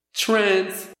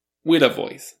Trans with a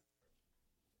Voice.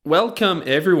 Welcome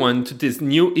everyone to this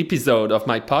new episode of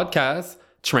my podcast,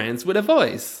 Trans with a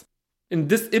Voice. In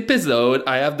this episode,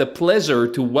 I have the pleasure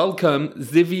to welcome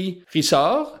Zivy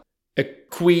Richard, a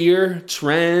queer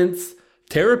trans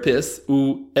therapist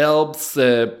who helps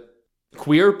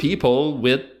queer people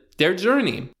with their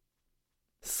journey.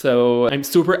 So I'm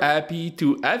super happy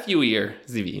to have you here,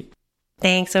 Zivy.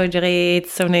 Thanks, Audrey.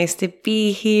 It's so nice to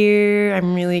be here.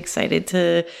 I'm really excited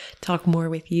to talk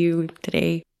more with you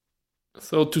today.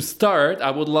 So to start, I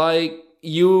would like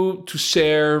you to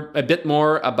share a bit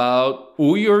more about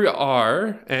who you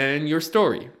are and your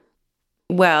story.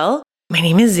 Well, my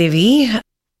name is Zivy.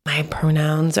 My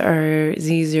pronouns are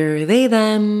ze, they,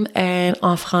 them, and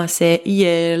en français,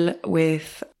 il,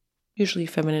 with usually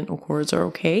feminine accords are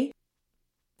okay.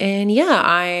 And yeah,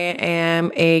 I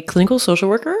am a clinical social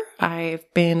worker.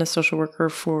 I've been a social worker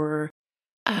for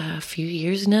a few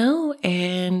years now,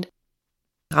 and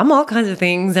I'm all kinds of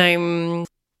things. I'm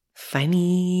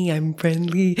funny, I'm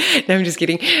friendly. No, I'm just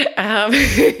kidding.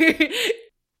 I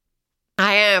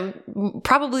am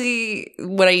probably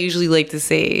what I usually like to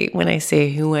say when I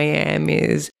say who I am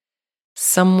is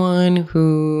someone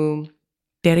who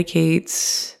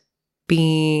dedicates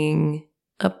being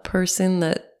a person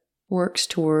that works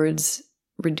towards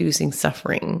reducing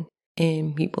suffering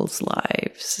in people's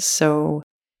lives. So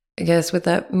I guess what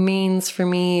that means for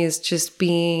me is just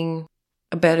being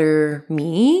a better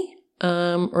me,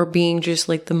 or being just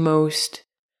like the most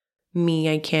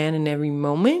me I can in every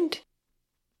moment.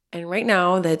 And right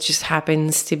now that just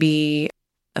happens to be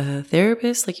a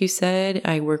therapist, like you said.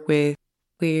 I work with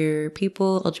queer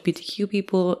people, LGBTQ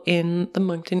people in the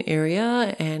Moncton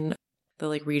area and the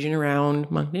region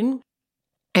around Moncton.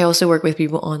 I also work with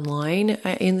people online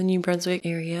in the New Brunswick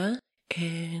area.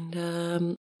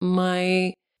 And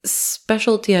my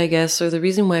specialty, I guess, or the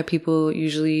reason why people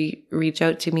usually reach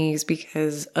out to me is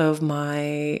because of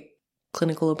my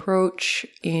clinical approach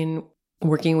in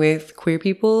working with queer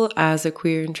people. As a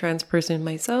queer and trans person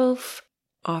myself,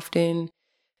 often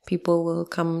people will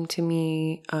come to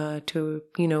me to,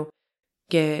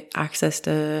 get access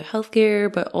to healthcare,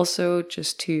 but also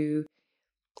just to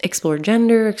explore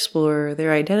gender, explore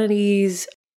their identities,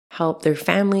 help their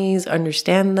families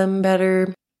understand them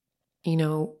better,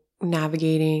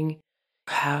 navigating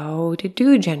how to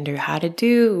do gender, how to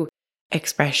do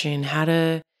expression, how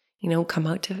to, come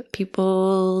out to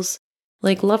people's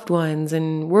loved ones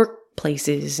and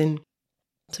workplaces. And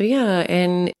so, yeah.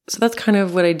 And so that's kind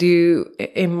of what I do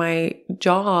in my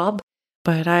job.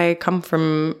 But I come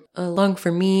from a long,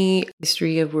 for me,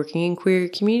 history of working in queer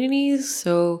communities.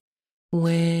 So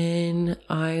when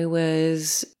I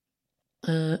was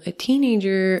a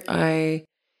teenager,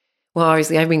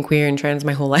 obviously I've been queer and trans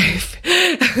my whole life.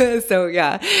 So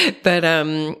yeah, but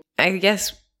I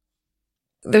guess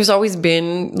there's always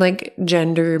been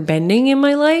gender bending in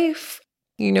my life,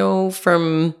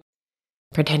 from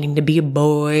pretending to be a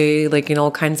boy, in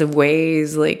all kinds of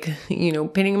ways,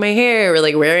 pinning my hair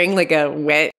or wearing a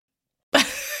wet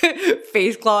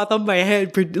face cloth on my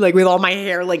head, with all my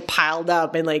hair piled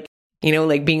up and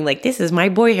being this is my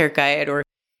boy haircut,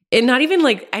 and not even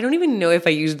I don't even know if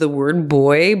I used the word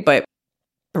boy, but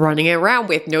running around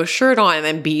with no shirt on and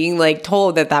then being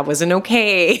told that wasn't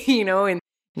okay, and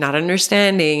not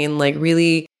understanding, and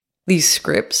really these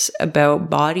scripts about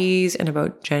bodies and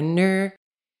about gender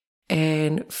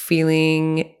and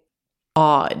feeling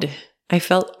odd. I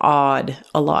felt odd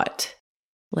a lot,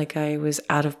 like I was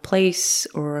out of place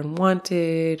or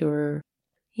unwanted, or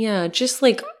just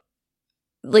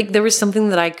there was something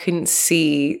that I couldn't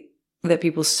see that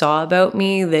people saw about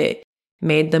me that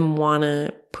made them want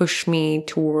to push me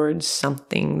towards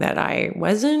something that I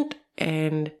wasn't.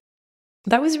 And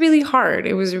that was really hard.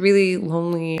 It was a really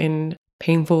lonely and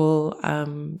painful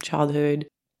childhood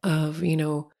of,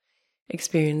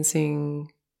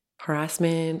 experiencing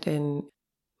harassment and,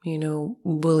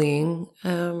 bullying,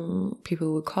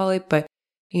 people would call it. But,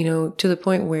 to the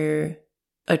point where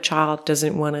a child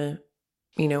doesn't want to,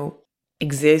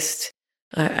 exist.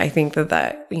 I think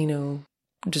that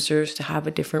deserves to have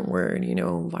a different word.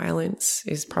 Violence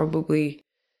is probably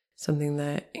something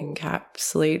that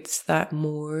encapsulates that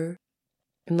more.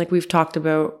 And we've talked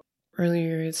about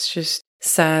earlier, it's just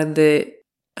sad that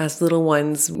as little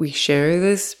ones, we share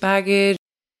this baggage.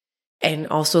 And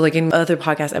also in other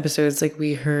podcast episodes,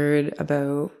 we heard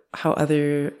about how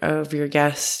other of your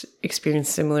guests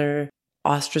experienced similar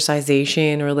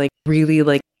ostracization, or really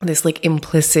this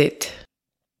implicit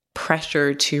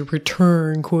pressure to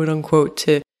return, quote unquote,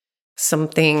 to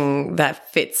something that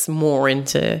fits more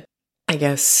into, I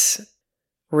guess,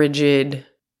 rigid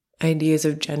ideas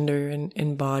of gender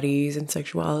and bodies and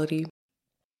sexuality.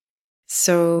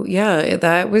 So yeah,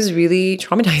 that was really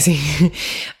traumatizing.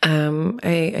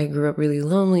 I grew up really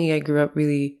lonely. I grew up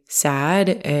really sad,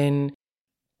 and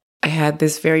I had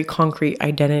this very concrete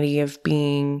identity of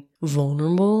being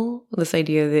vulnerable. This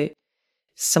idea that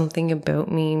something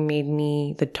about me made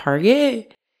me the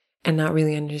target and not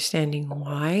really understanding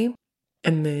why.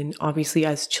 And then obviously,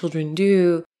 as children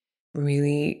do,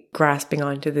 really grasping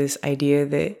onto this idea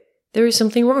that there was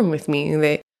something wrong with me,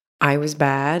 that I was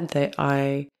bad, that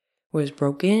I was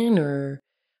broken or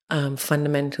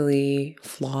fundamentally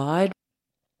flawed,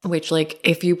 which, like,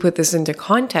 if you put this into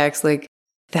context, like,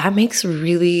 that makes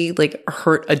really, like,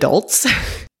 hurt adults.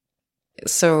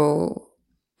 So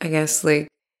I guess, like,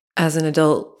 as an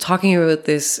adult talking about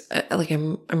this, like,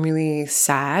 I'm really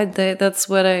sad that that's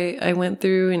what I went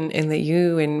through, and that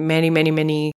you and many, many,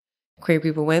 many queer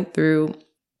people went through,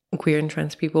 queer and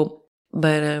trans people.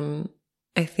 But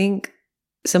I think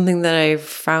something that I've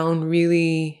found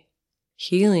really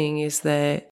healing is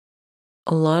that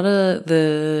a lot of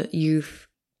the youth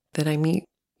that I meet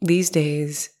these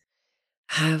days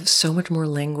have so much more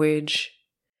language.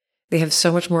 They have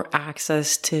so much more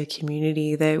access to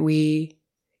community that we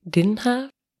didn't have.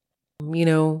 You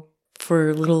know,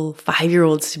 for little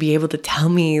 5-year-olds to be able to tell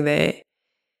me that,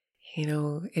 you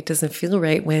know, it doesn't feel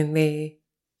right when they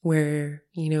wear,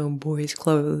 you know, boys'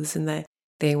 clothes, and that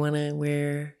they want to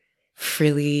wear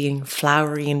frilly and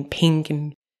flowery and pink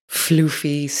and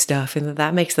floofy stuff, and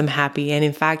that makes them happy. And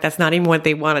in fact, that's not even what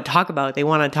they want to talk about. They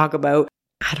want to talk about,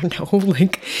 I don't know,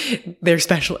 like, their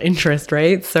special interest,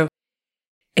 right? So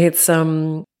it's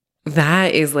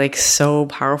that is, like, so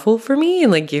powerful for me,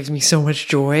 and, like, gives me so much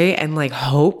joy and, like,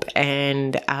 hope,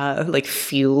 and like,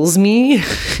 fuels me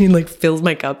and, like, fills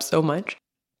my cup so much.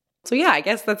 So yeah, I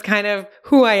guess that's kind of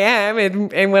who I am,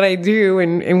 and what I do,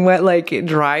 and what, like, it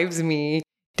drives me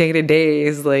day to day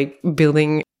is, like,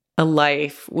 building a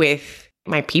life with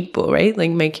my people, right? Like,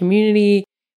 my community,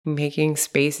 making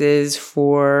spaces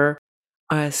for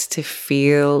us to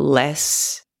feel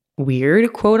less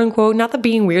weird, quote unquote. Not that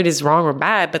being weird is wrong or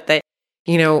bad, but that,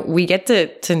 you know, we get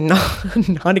to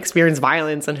not experience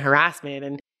violence and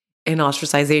harassment and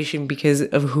ostracization because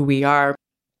of who we are,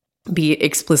 be it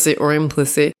explicit or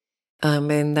implicit,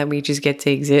 and that we just get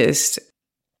to exist,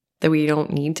 that we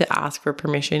don't need to ask for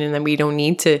permission, and that we don't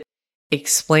need to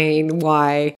explain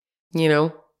why, you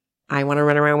know, I want to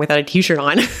run around without a t-shirt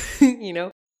on, you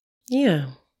know? Yeah.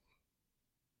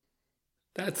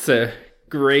 That's a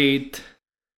great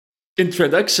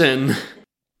introduction.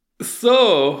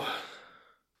 So,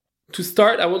 to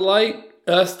start, I would like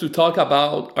us to talk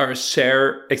about our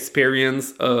shared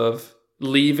experience of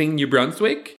leaving New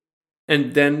Brunswick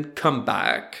and then come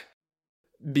back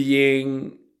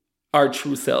being our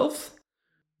true selves,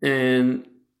 and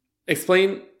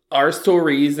explain our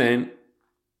stories and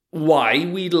why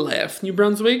we left New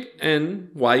Brunswick and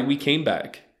why we came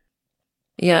back.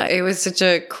 Yeah, it was such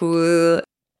a cool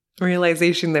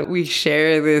realization that we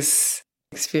share this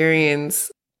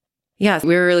experience. Yeah,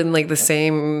 we were in, like, the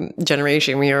same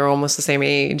generation. We are almost the same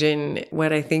age. And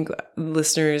what I think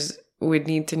listeners would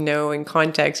need to know in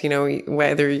context, you know,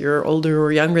 whether you're older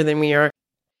or younger than we are,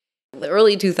 the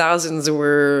early 2000s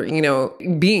were, you know,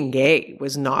 being gay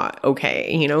was not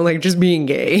okay. You know, like, just being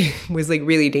gay was, like,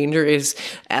 really dangerous.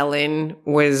 Ellen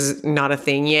was not a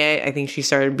thing yet. I think she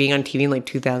started being on TV in, like,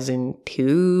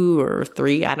 2002 or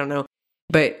 3. I don't know.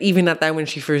 But even at that, when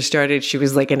she first started, she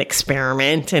was, like, an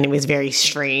experiment, and it was very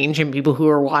strange. And people who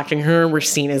were watching her were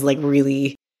seen as, like,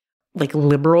 really, like,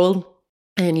 liberal.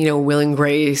 And, you know, Will and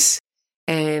Grace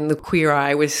and the Queer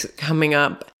Eye was coming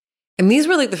up. And these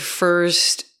were, like, the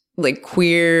first, like,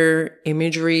 queer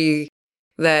imagery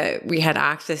that we had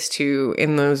access to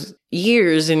in those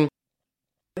years. And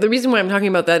the reason why I'm talking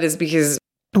about that is because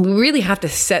we really have to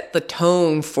set the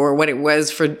tone for what it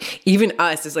was for even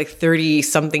us as, like,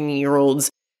 30-something-year-olds,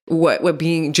 what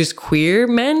being just queer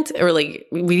meant. Or, like,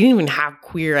 we didn't even have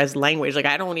queer as language. Like,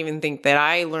 I don't even think that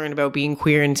I learned about being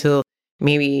queer until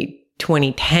maybe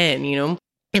 2010, you know?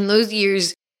 In those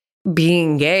years,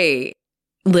 being gay,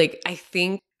 like, I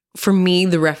think for me,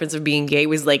 the reference of being gay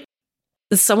was, like,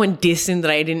 someone distant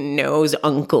that I didn't know's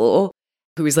uncle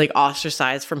who was, like,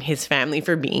 ostracized from his family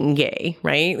for being gay,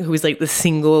 right? Who was, like, the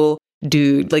single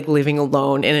dude, like, living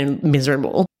alone and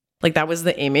miserable. Like, that was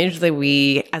the image that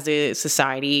we as a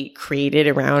society created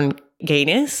around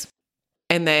gayness.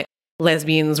 And that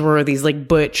lesbians were these, like,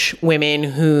 butch women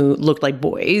who looked like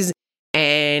boys.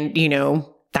 And, you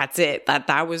know, that's it.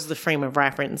 That was the frame of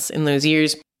reference in those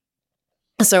years.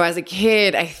 So as a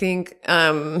kid, I think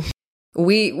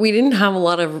we didn't have a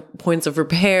lot of points of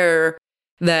repair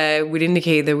that would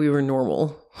indicate that we were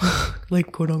normal,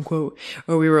 like quote unquote,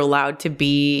 or we were allowed to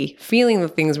be feeling the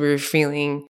things we were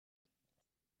feeling,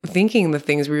 thinking the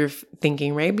things we were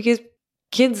thinking, right? Because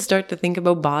kids start to think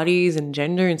about bodies and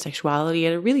gender and sexuality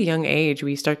at a really young age.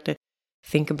 We start to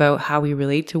think about how we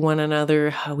relate to one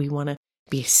another, how we want to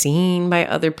be seen by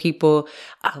other people,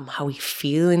 how we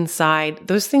feel inside.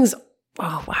 Those things,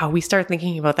 oh wow, we start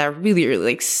thinking about that really early,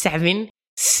 like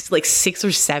 6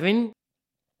 or 7.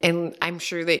 And I'm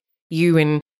sure that you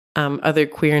and other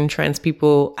queer and trans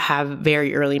people have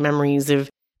very early memories of,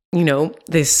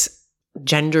 this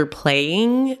gender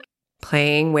playing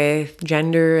with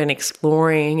gender and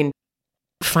exploring and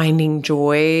finding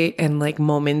joy and like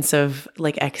moments of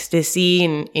like ecstasy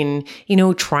and in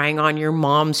trying on your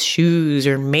mom's shoes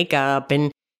or makeup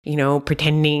and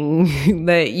pretending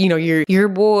that you're your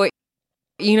boy.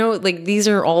 Like these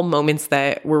are all moments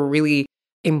that were really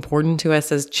important to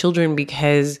us as children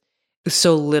because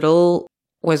so little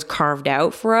was carved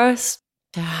out for us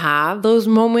to have those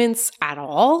moments at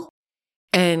all.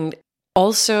 And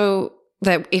also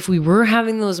that if we were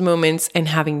having those moments and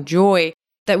having joy,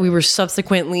 that we were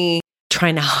subsequently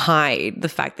trying to hide the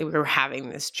fact that we were having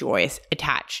this joy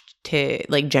attached to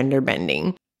like gender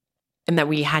bending, and that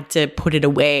we had to put it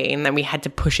away and that we had to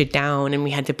push it down and we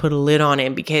had to put a lid on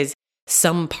it because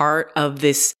some part of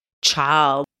this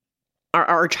child,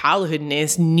 our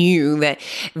childhoodness, knew that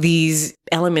these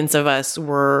elements of us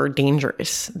were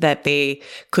dangerous, that they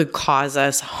could cause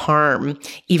us harm,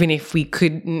 even if we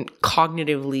couldn't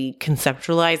cognitively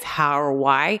conceptualize how or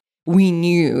why. We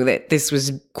knew that this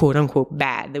was quote unquote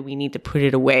bad, that we need to put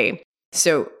it away.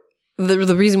 So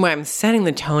the reason why I'm setting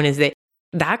the tone is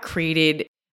that created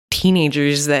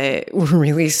teenagers that were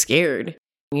really scared.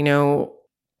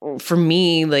 For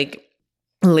me, like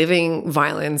living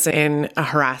violence and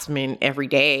harassment every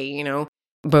day,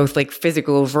 both like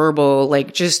physical, verbal,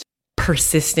 like just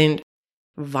persistent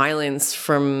violence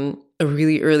from a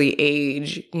really early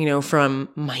age, from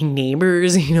my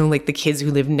neighbors, like the kids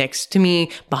who lived next to me,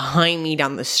 behind me,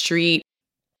 down the street.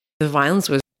 The violence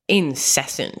was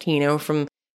incessant, from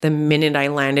the minute I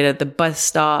landed at the bus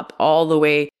stop all the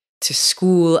way to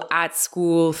school, at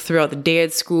school, throughout the day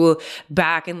at school,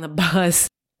 back in the bus,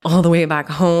 all the way back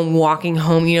home, walking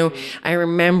home. I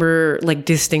remember like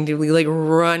distinctively like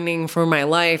running for my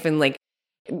life and like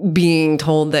being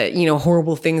told that,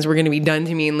 horrible things were going to be done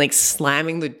to me and like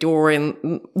slamming the door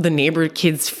in the neighbor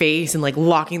kid's face and like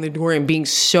locking the door and being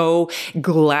so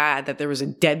glad that there was a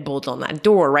deadbolt on that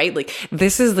door, right? Like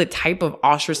this is the type of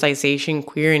ostracization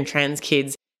queer and trans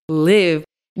kids live,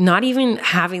 not even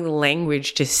having the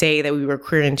language to say that we were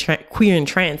queer and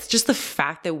trans, just the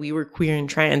fact that we were queer and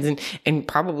trans and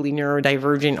probably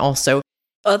neurodivergent also.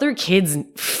 Other kids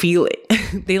feel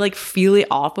it. They like feel it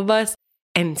off of us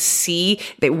and see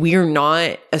that we're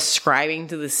not ascribing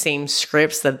to the same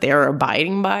scripts that they're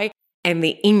abiding by. And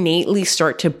they innately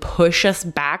start to push us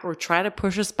back or try to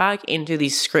push us back into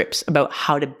these scripts about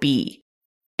how to be.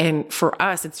 And for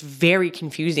us, it's very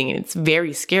confusing and it's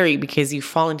very scary because you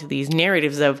fall into these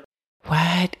narratives of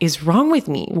what is wrong with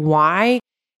me? Why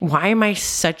am I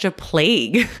such a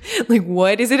plague? Like,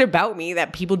 what is it about me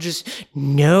that people just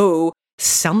know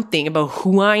something about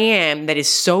who I am that is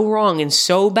so wrong and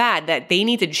so bad that they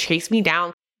need to chase me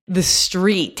down the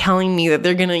street telling me that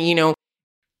they're going to,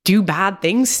 do bad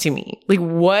things to me? Like,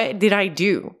 what did I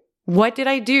do? What did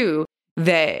I do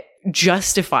that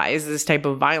justifies this type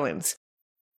of violence?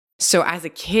 So as a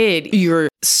kid, you're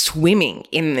swimming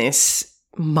in this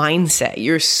mindset.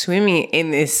 You're swimming in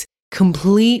this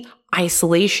complete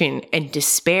isolation and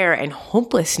despair and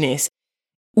hopelessness,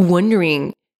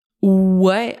 wondering,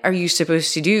 what are you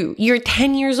supposed to do? You're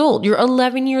 10 years old. You're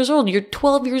 11 years old. You're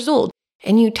 12 years old.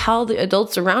 And you tell the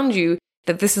adults around you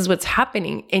that this is what's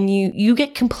happening. And you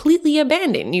get completely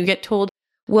abandoned. You get told,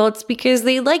 well, it's because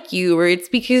they like you, or it's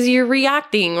because you're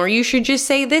reacting, or you should just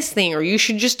say this thing, or you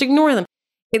should just ignore them.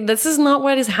 This is not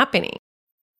what is happening.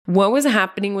 What was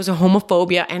happening was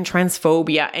homophobia and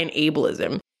transphobia and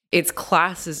ableism. It's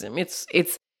classism.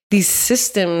 It's these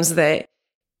systems that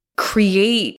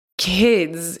create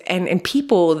kids and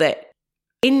people that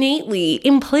innately,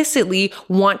 implicitly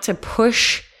want to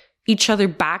push each other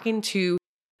back into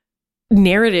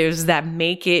narratives that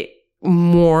make it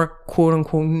more quote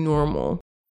unquote normal.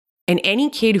 And any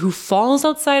kid who falls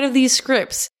outside of these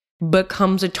scripts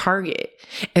becomes a target.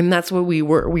 And that's what we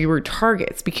were. We were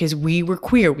targets because we were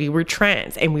queer, we were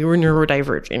trans, and we were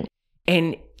neurodivergent.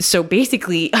 And so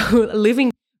basically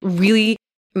living really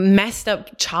messed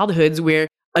up childhoods where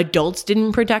adults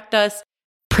didn't protect us,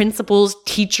 principals,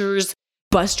 teachers,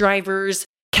 bus drivers,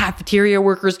 cafeteria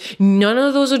workers, none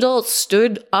of those adults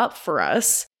stood up for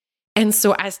us. And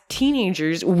so as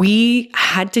teenagers, we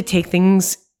had to take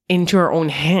things into our own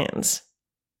hands.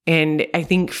 And I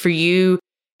think for you,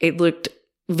 it looked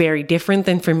very different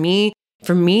than for me.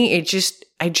 For me, I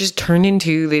just turned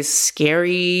into this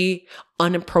scary,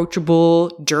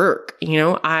 unapproachable jerk.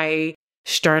 I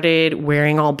started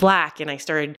wearing all black and I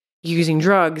started using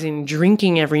drugs and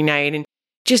drinking every night and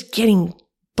just getting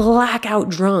blackout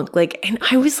drunk. And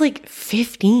I was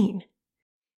 15.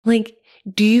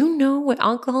 Do you know what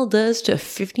alcohol does to a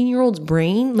 15-year-old's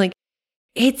brain?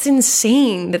 It's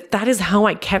insane that is how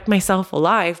I kept myself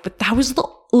alive. But that was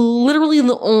literally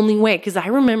the only way, because I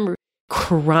remember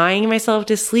crying myself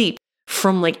to sleep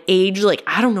from age,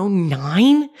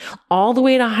 9 all the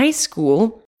way to high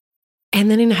school.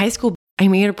 And then in high school, I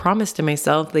made a promise to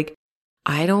myself,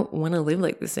 I don't want to live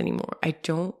like this anymore. I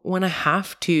don't want to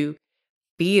have to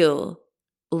feel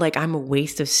like I'm a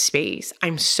waste of space.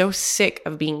 I'm so sick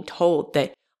of being told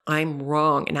that I'm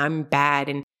wrong and I'm bad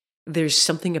and there's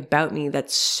something about me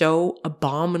that's so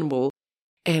abominable.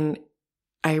 And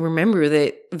I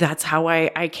remember that's how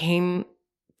I came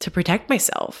to protect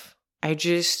myself. I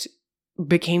just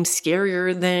became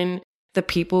scarier than the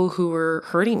people who were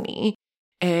hurting me,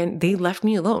 and they left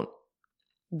me alone.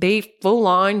 They full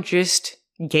on just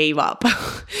gave up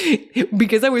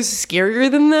because I was scarier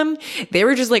than them. They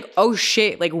were just oh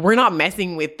shit, we're not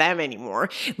messing with them anymore.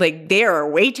 They are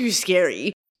way too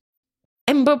scary.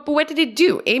 And but what did it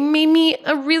do? It made me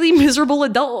a really miserable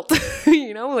adult.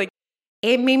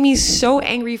 It made me so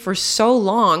angry for so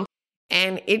long,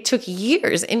 and it took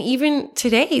years. And even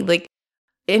today,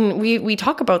 and we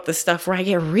talk about this stuff where I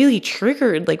get really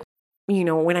triggered,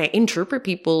 when I interpret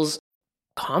people's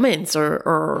comments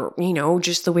or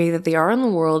just the way that they are in the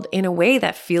world in a way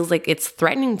that feels like it's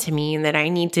threatening to me and that I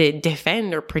need to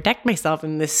defend or protect myself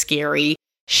in this scary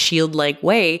shield-like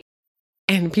way.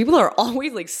 And people are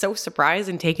always so surprised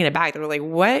and taken aback. They're like,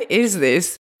 what is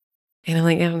this? And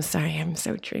I'm I'm sorry, I'm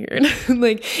so triggered.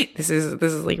 This is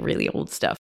really old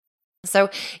stuff. So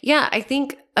yeah, I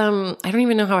think, I don't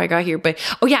even know how I got here, but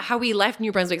how we left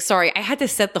New Brunswick. Sorry, I had to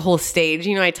set the whole stage.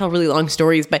 I tell really long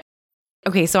stories, but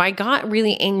okay, so I got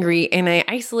really angry and I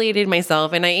isolated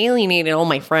myself and I alienated all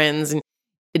my friends and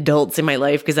adults in my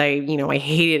life because I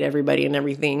hated everybody and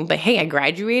everything. But hey, I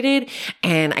graduated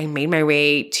and I made my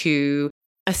way to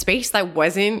a space that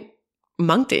wasn't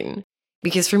Moncton.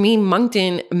 Because for me,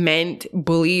 Moncton meant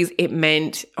bullies, it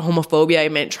meant homophobia,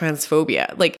 it meant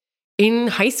transphobia. In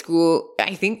high school,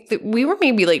 I think that we were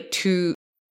maybe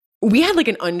we had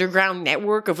an underground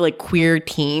network of queer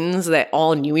teens that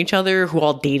all knew each other, who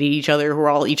all dated each other, who were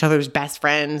all each other's best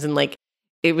friends. And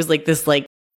it was this a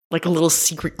little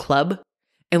secret club.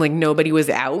 And nobody was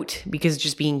out because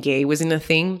just being gay wasn't a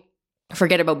thing.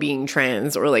 Forget about being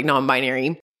trans or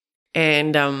non-binary.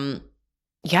 And I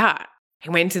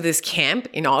went to this camp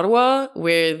in Ottawa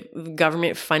where the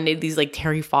government funded these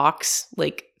Terry Fox,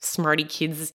 smarty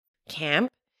kids camp.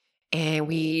 And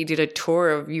we did a tour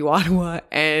of U Ottawa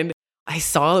and I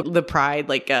saw the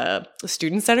Pride,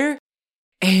 student center.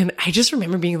 And I just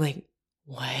remember being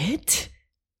what?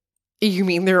 You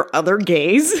mean there are other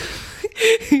gays?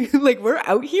 We're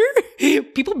out here?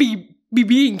 People be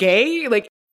being gay?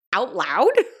 Out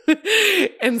loud?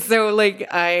 And so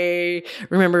I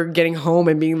remember getting home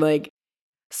and being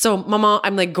so mama,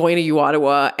 I'm going to U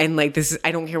Ottawa and this is,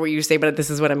 I don't care what you say, but this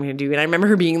is what I'm going to do. And I remember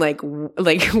her being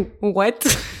what?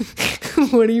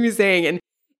 What are you saying?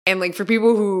 And for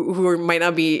people who might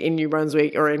not be in New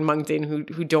Brunswick or in Moncton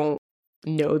who don't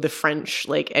know the French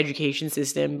education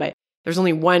system, but there's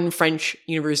only one French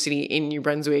university in New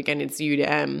Brunswick and it's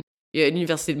UDM,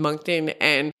 Université de Moncton.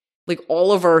 And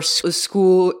all of our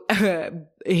school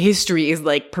history is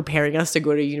preparing us to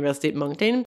go to Université de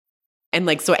Moncton.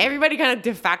 And so everybody kind of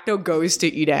de facto goes to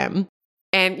UDM.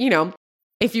 And,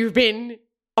 if you've been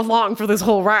along for this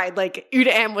whole ride,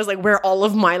 UDM was where all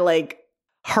of my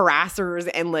harassers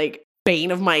and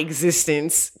bane of my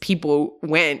existence people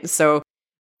went. So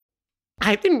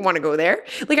I didn't want to go there.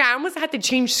 I almost had to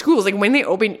change schools. When they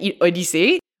opened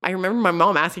Odyssey, I remember my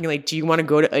mom asking do you want to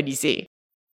go to Odyssey?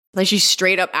 She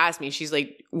straight up asked me, she's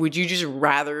would you just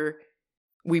rather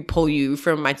we pull you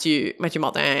from Mathieu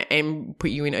Martin and put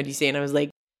you in Odyssey? And I was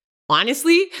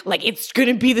honestly, it's going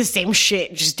to be the same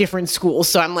shit, just different schools.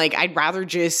 So I'm I'd rather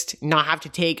just not have to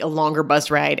take a longer bus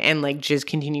ride and just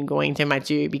continue going to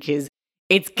Mathieu because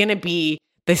it's going to be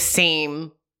the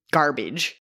same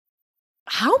garbage.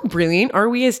 How brilliant are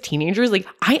we as teenagers?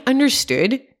 I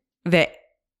understood that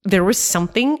there was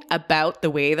something about the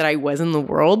way that I was in the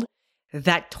world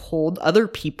that told other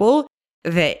people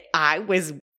that I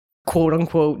was quote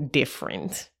unquote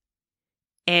different.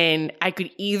 And I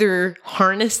could either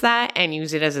harness that and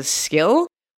use it as a skill,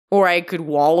 or I could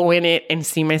wallow in it and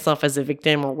see myself as a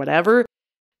victim or whatever,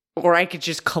 or I could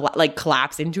just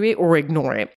collapse into it or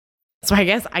ignore it. So I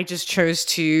guess I just chose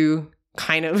to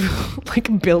kind of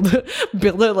like build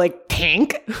a like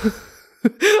tank,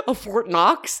 a Fort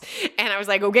Knox. And I was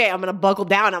like, okay, I'm going to buckle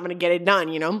down. I'm going to get it done,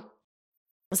 you know?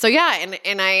 So yeah.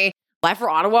 And I left for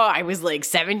Ottawa. I was like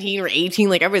 17 or 18.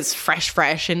 Like I was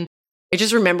fresh. And I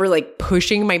just remember like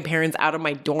pushing my parents out of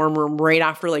my dorm room right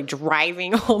after like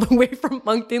driving all the way from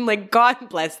Moncton. Like God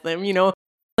bless them, you know?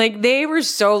 Like they were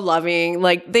so loving.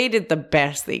 Like they did the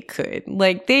best they could.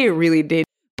 Like they really did.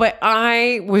 But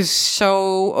I was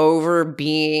so over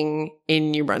being in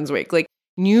New Brunswick. Like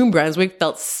New Brunswick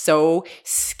felt so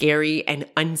scary and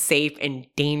unsafe and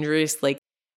dangerous. Like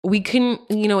we couldn't,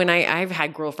 you know, and I've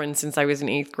had girlfriends since I was in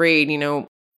 8th grade, you know,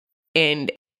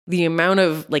 and the amount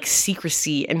of like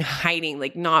secrecy and hiding,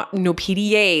 like no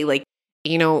PDA, like,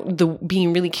 you know, the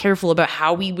being really careful about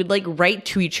how we would like write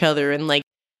to each other and like,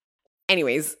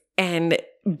 anyways, and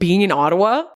being in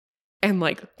Ottawa and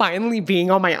like finally being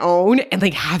on my own and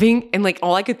like having, and like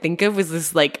all I could think of was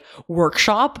this like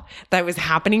workshop that was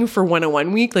happening for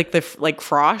 101 week, like the like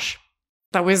frosh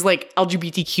that was like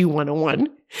LGBTQ 101.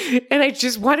 And I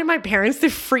just wanted my parents to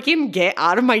freaking get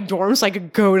out of my dorm so I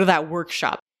could go to that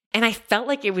workshop. And I felt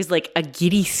like it was like a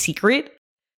giddy secret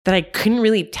that I couldn't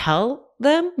really tell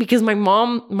them because my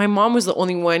mom was the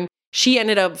only one. She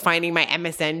ended up finding my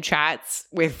MSN chats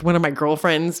with one of my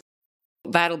girlfriends.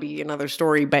 That'll be another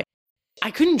story, but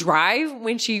I couldn't drive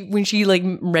when she like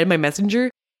read my messenger.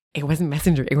 It wasn't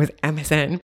Messenger, it was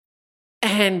MSN.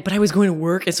 But I was going to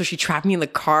work, and so she trapped me in the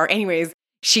car. Anyways,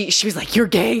 she was like, "You're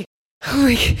gay." I'm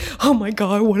like, "Oh my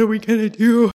God, what are we gonna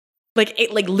do?" Like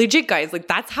legit, guys, like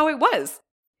that's how it was.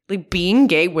 Like being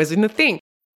gay wasn't a thing.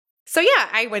 So yeah,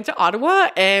 I went to Ottawa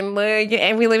and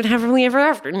we lived happily ever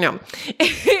after. No,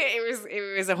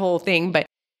 it was a whole thing, but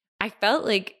I felt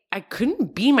like I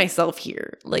couldn't be myself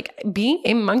here. Like being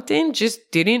in Moncton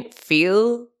just didn't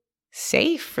feel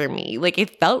safe for me. Like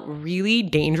it felt really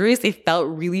dangerous. It felt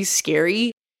really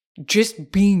scary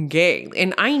just being gay.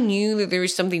 And I knew that there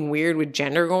was something weird with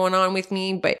gender going on with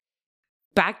me, but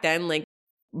back then, like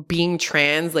being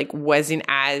trans, like wasn't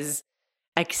as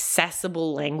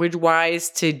accessible language-wise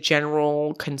to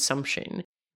general consumption.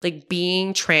 Like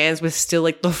being trans was still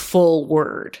like the full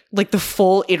word, like the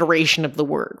full iteration of the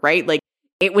word, right? Like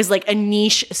it was like a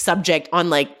niche subject on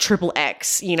like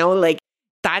XXX, you know, like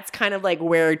that's kind of like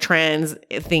where trans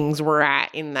things were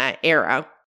at in that era.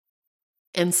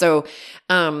 And so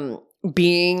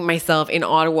being myself in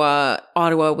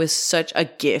Ottawa was such a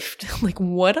gift. Like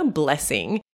what a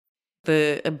blessing.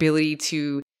 The ability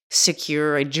to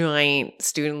secure a giant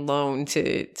student loan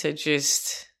to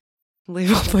just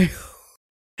live on my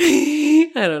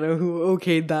own. I don't know who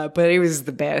okayed that, but it was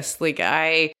the best. Like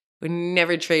I would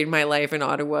never trade my life in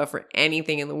Ottawa for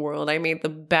anything in the world. I made the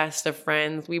best of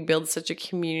friends. We built such a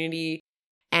community,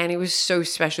 and it was so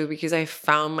special because I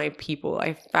found my people.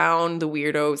 I found the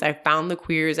weirdos. I found the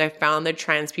queers. I found the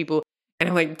trans people. And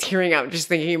I'm like tearing up just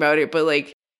thinking about it. But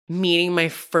like meeting my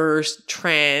first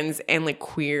trans and like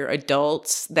queer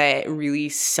adults that really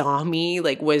saw me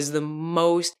like was the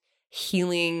most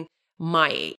healing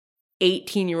my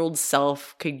 18-year-old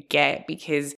self could get,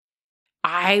 because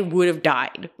I would have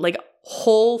died. Like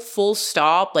full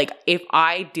stop. Like if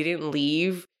I didn't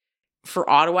leave for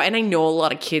Ottawa, and I know a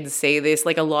lot of kids say this,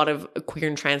 like a lot of queer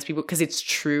and trans people, because it's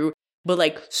true, but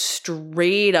like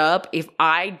straight up, if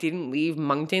I didn't leave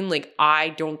Moncton, like I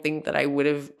don't think that I would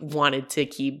have wanted to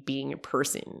keep being a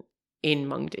person in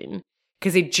Moncton,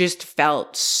 because it just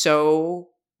felt so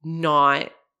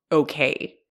not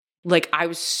okay. Like I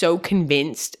was so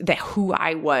convinced that who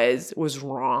I was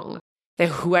wrong, that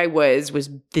who I was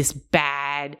this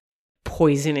bad,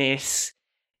 poisonous,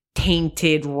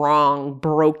 tainted, wrong,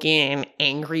 broken,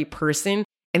 angry person,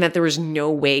 and that there was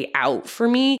no way out for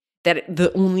me, that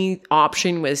the only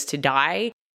option was to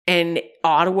die. And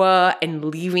Ottawa and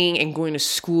leaving and going to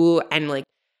school and like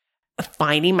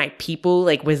finding my people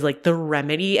like was like the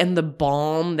remedy and the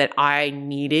balm that I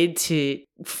needed to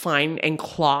find and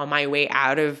claw my way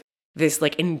out of this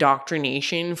like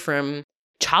indoctrination from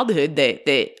childhood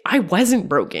that I wasn't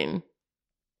broken,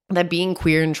 that being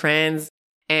queer and trans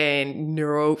and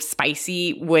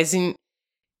neurospicy wasn't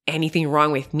anything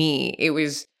wrong with me. It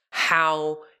was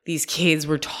how these kids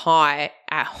were taught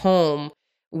at home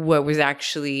what was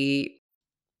actually,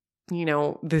 you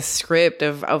know, the script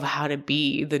of how to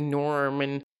be, the norm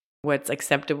and what's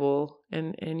acceptable.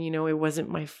 And you know, it wasn't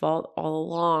my fault all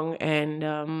along.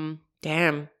 And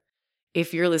damn,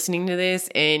 if you're listening to this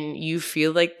and you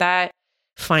feel like that,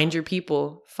 find your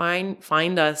people,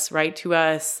 find us, write to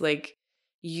us. Like,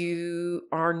 you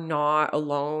are not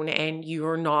alone and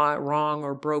you're not wrong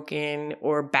or broken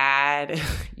or bad.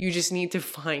 You just need to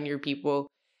find your people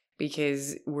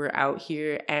because we're out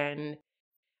here. And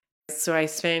so I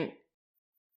spent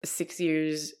 5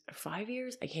 years,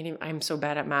 I'm so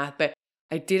bad at math, but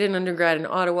I did an undergrad in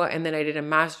Ottawa and then I did a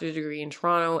master's degree in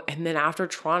Toronto. And then after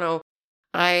Toronto,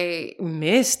 I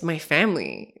missed my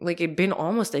family. Like, it'd been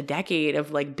almost a decade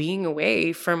of like being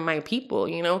away from my people,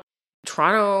 you know?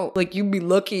 Toronto, like, you'd be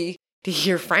lucky to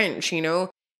hear French, you know?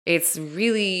 It's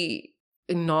really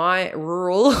not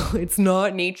rural. It's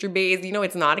not nature-based, you know?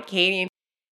 It's not Acadian.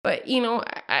 But, you know,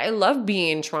 I love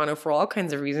being in Toronto for all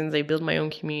kinds of reasons. I built my own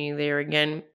community there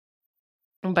again.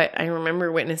 But I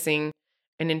remember witnessing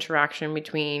an interaction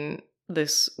between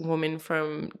this woman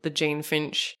from the Jane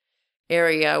Finch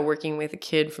area working with a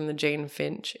kid from the Jane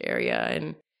Finch area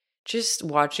and just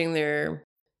watching their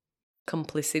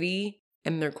complicity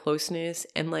and their closeness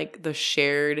and like the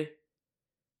shared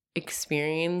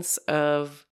experience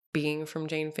of being from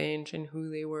Jane Finch and who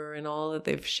they were and all that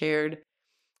they've shared.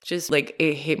 Just like,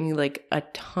 it hit me like a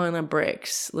ton of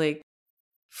bricks. Like,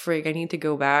 frig, I need to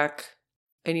go back.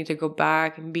 I need to go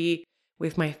back and be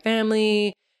with my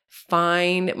family,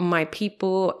 find my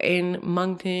people in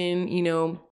Moncton, you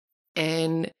know,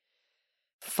 and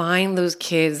find those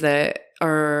kids that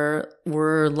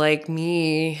were like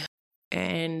me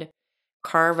and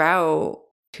carve out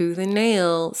tooth and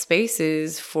nail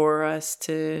spaces for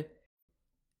the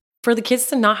kids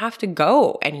to not have to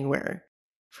go anywhere,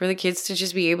 for the kids to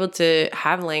just be able to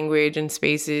have language and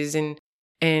spaces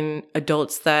and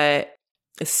adults that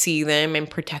see them and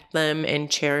protect them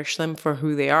and cherish them for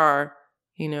who they are,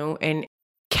 you know, and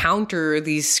counter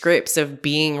these scripts of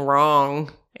being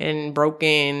wrong and broken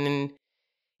and,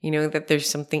 you know, that there's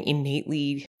something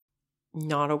innately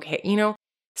not okay, you know?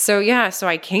 So yeah, so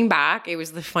I came back. It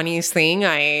was the funniest thing.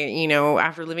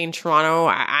 After living in Toronto,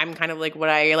 I'm kind of like what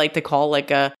I like to call like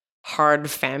a hard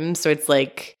femme. So it's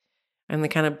like, I'm the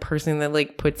kind of person that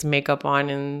like puts makeup on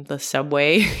in the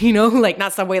subway, you know, like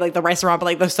not subway, like the restaurant, but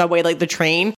like the subway, like the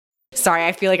train. Sorry,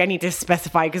 I feel like I need to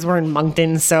specify because we're in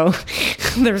Moncton. So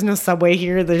there's no subway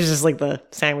here. There's just like the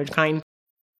sandwich kind.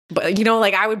 But, you know,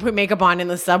 like I would put makeup on in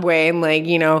the subway and like,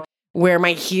 you know, wear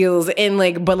my heels and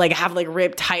like, but like have like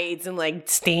ripped tights and like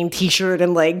stained t-shirt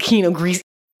and like, you know, grease.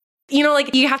 You know,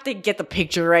 like you have to get the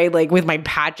picture, right? Like with my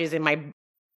patches and a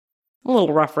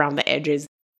little rough around the edges.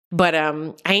 But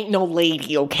I ain't no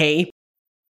lady, okay?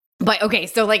 But okay,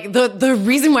 so like the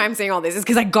reason why I'm saying all this is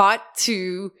because I got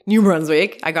to New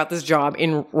Brunswick. I got this job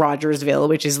in Rogersville,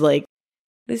 which is like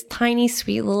this tiny,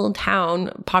 sweet little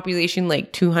town, population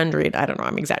like 200. I don't know,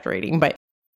 I'm exaggerating, but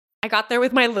I got there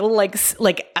with my little like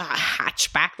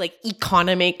hatchback, like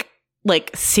economic,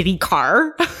 like city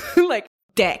car, like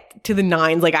decked to the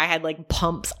nines. Like I had like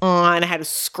pumps on, I had a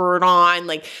skirt on,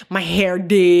 like my hair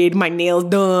did, my nails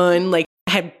done, like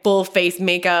I had full face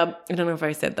makeup. I don't know if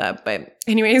I said that, but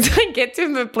anyways, I get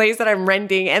to the place that I'm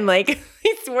renting and like,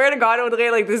 I swear to God,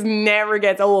 Audrey, like this never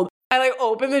gets old. I like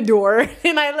open the door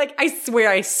and I swear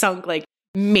I sunk like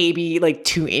maybe like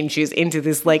 2 inches into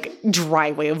this like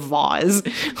driveway of vase,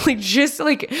 like just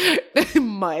like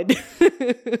mud.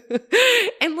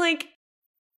 And like,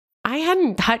 I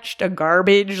hadn't touched a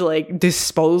garbage like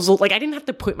disposal. Like I didn't have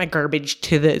to put my garbage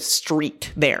to the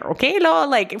street there. Okay. No,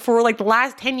 like for like the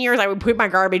last 10 years, I would put my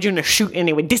garbage in a chute and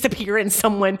it would disappear and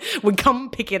someone would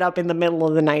come pick it up in the middle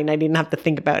of the night and I didn't have to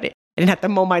think about it. I didn't have to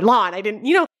mow my lawn. I didn't,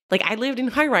 you know, like I lived in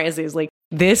high rises. Like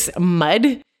this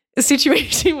mud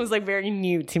situation was like very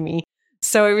new to me.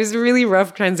 So it was a really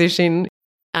rough transition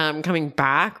coming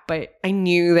back, but I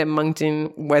knew that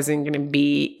Moncton wasn't going to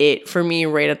be it for me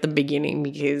right at the beginning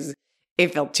because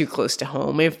it felt too close to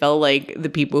home. It felt like the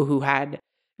people who had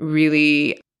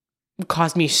really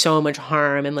caused me so much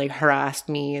harm and like harassed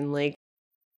me and like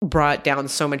brought down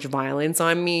so much violence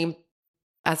on me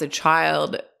as a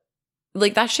child,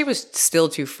 like that shit was still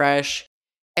too fresh.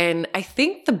 And I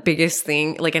think the biggest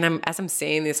thing, like, and as I'm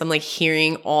saying this, I'm like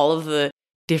hearing all of the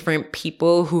different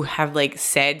people who have like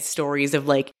said stories of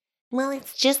like, well,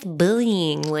 it's just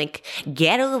bullying. Like,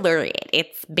 get over it.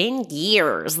 It's been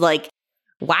years. Like,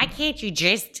 why can't you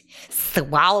just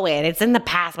swallow it? It's in the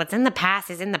past. What's in the past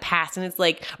is in the past. And it's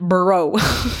like, bro,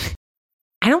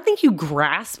 I don't think you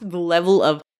grasp the level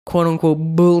of quote unquote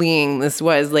bullying this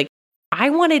was. Like, I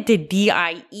wanted to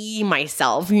DIE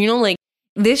myself, you know, like,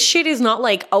 this shit is not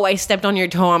like, oh, I stepped on your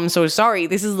toe, I'm so sorry.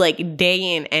 This is like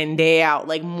day in and day out,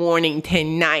 like morning to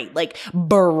night, like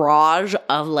barrage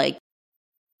of like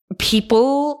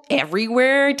people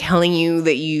everywhere telling you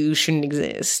that you shouldn't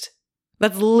exist.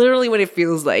 That's literally what it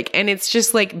feels like. And it's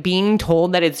just like being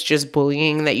told that it's just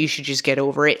bullying, that you should just get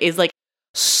over it, is like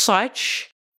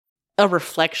such a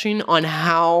reflection on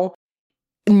how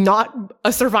not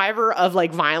a survivor of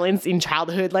like violence in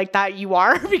childhood like that you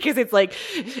are. Because it's like,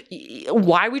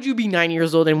 why would you be 9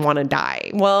 years old and want to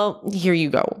die? Well, here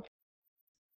you go.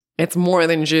 It's more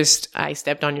than just I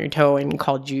stepped on your toe and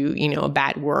called you, a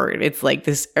bad word. It's like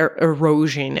this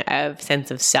erosion of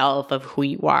sense of self, of who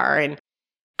you are. And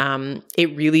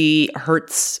it really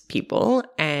hurts people,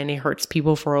 and it hurts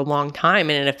people for a long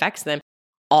time, and it affects them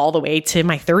all the way to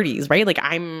my 30s, right? Like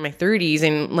I'm in my 30s,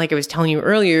 and like I was telling you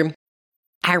earlier,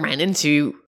 I ran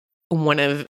into one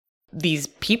of these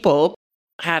people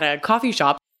at a coffee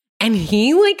shop, and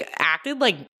he like acted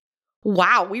like,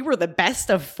 wow, we were the best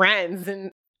of friends.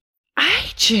 And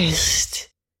I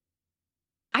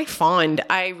fawned.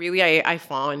 I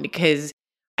fawned because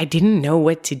I didn't know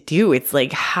what to do. It's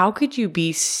like, how could you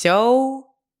be so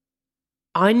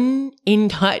in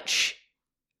touch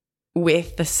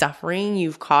with the suffering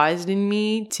you've caused in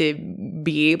me to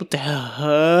be able to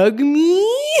hug me?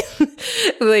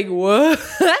 Like, what?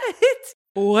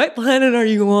 What planet are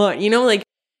you on?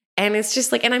 And it's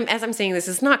just like, and as I'm saying this,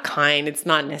 it's not kind, it's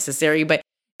not necessary, but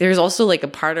there's also like a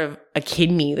part of a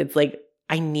kid me that's like,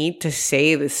 I need to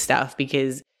say this stuff,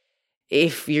 because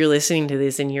if you're listening to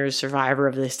this and you're a survivor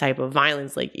of this type of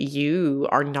violence, like you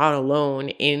are not alone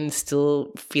in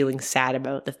still feeling sad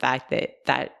about the fact that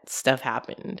that stuff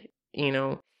happened.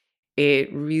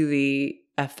 It really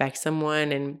affects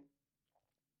someone. And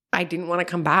I didn't want to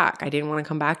come back. I didn't want to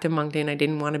come back to Moncton. I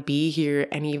didn't want to be here.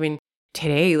 And even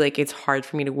today, like it's hard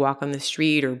for me to walk on the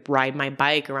street or ride my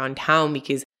bike around town,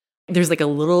 because there's like a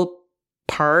little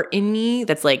part in me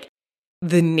that's like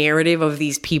the narrative of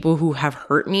these people who have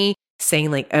hurt me,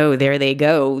 saying like, oh, there they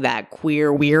go, that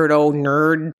queer, weirdo,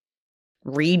 nerd,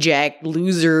 reject,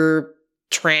 loser,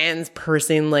 trans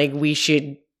person, like we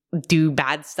should do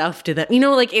bad stuff to them.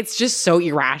 Like it's just so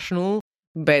irrational.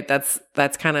 But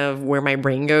that's kind of where my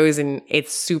brain goes, and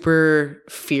it's super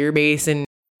fear-based, and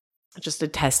just a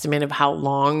testament of how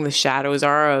long the shadows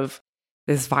are of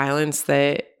this violence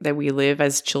that we live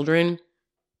as children.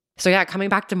 So yeah, coming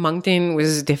back to Moncton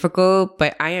was difficult,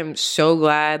 but I am so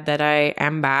glad that I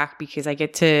am back, because I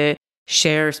get to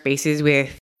share spaces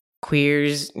with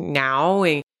queers now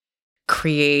and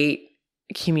create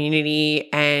community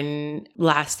and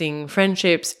lasting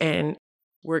friendships and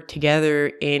work together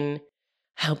in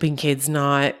helping kids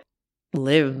not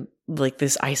live like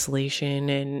this isolation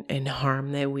and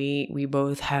harm that we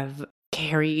both have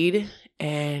carried.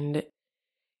 And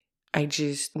I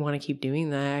just want to keep doing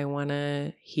that. I want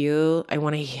to heal. I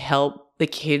want to help the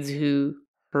kids who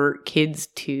hurt kids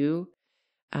too.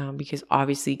 Because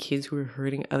obviously kids who are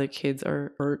hurting other kids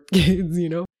are hurt kids,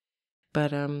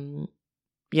 But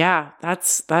yeah,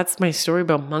 that's my story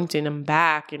about Moncton. I'm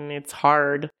back, and it's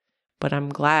hard, but I'm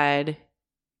glad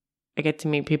I get to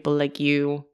meet people like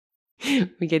you.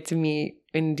 We get to meet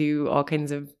and do all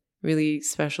kinds of really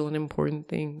special and important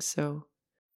things. So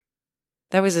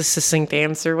that was a succinct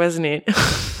answer, wasn't it?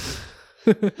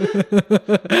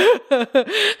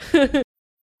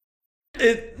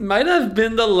 It might have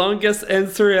been the longest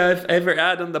answer I've ever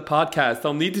had on the podcast.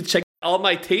 I'll need to check all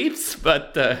my tapes,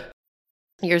 but...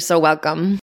 You're so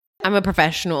welcome. I'm a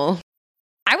professional.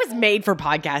 I was made for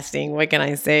podcasting. What can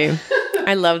I say?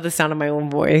 I love the sound of my own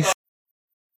voice.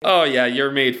 Oh yeah,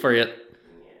 you're made for it.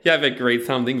 You have a great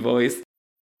sounding voice.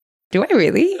 Do I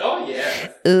really? Oh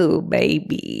yeah. Ooh,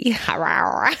 baby.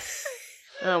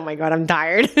 Oh my God, I'm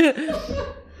tired.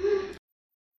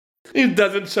 It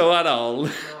doesn't show at all.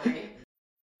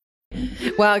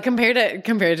 Well, compared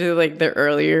to like the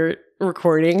earlier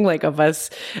recording, like of us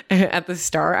at the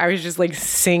start, I was just like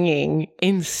singing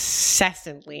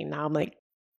incessantly. Now I'm like,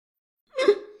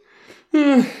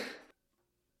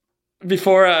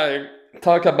 before I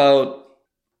talk about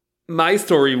my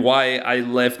story, why I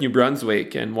left New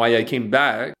Brunswick and why I came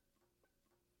back,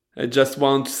 I just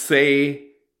want to say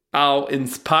how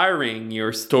inspiring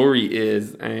your story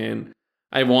is. And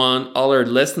I want all our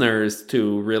listeners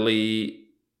to really,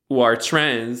 who are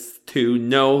trans, to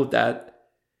know that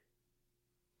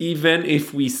even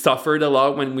if we suffered a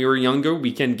lot when we were younger,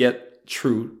 we can get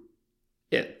through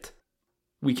it.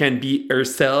 We can be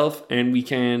ourselves, and we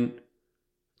can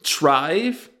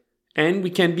thrive, and we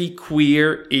can be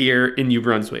queer here in New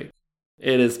Brunswick.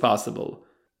 It is possible.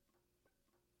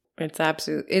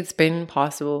 It's been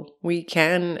possible. We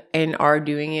can and are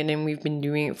doing it, and we've been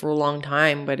doing it for a long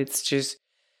time, but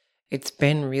it's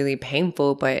been really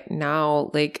painful. But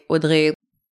now, like Audrey,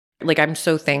 like I'm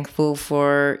so thankful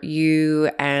for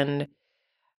you, and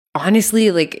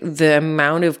honestly, like the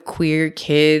amount of queer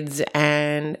kids and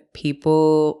and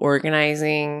people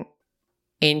organizing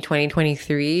in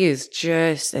 2023 is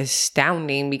just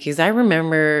astounding, because I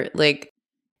remember like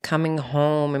coming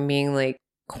home and being like,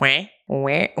 what?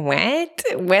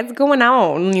 What's going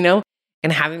on? You know,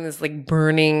 and having this like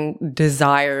burning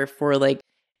desire for like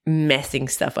messing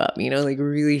stuff up, you know, like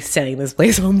really setting this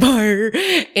place on fire.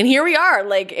 And here we are.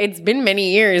 Like, it's been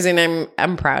many years, and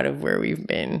I'm proud of where we've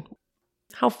been,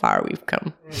 how far we've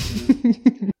come.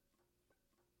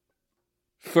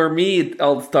 For me, it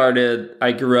all started,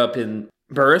 I grew up in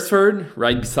Beresford,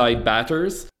 right beside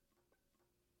Bathurst.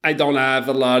 I don't have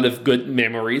a lot of good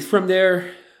memories from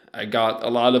there. I got a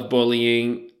lot of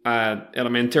bullying at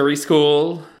elementary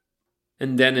school.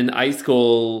 And then in high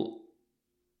school,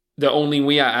 the only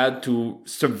way I had to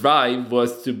survive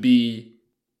was to be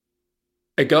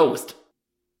a ghost,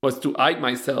 was to hide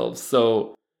myself.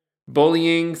 So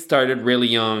bullying started really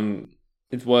young.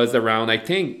 It was around, I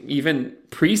think, even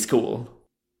preschool.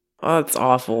 Oh, that's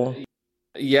awful.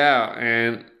 Yeah,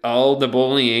 and all the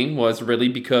bullying was really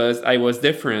because I was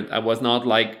different. I was not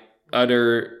like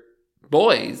other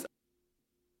boys.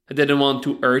 I didn't want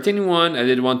to hurt anyone. I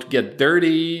didn't want to get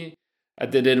dirty. I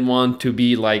didn't want to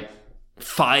be like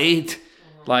fight,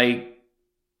 like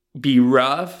be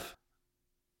rough.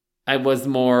 I was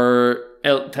more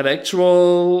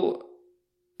intellectual,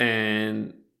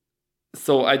 and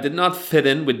so I did not fit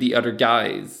in with the other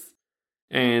guys.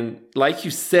 And like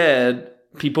you said,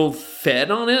 people fed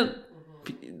on it.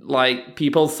 Like,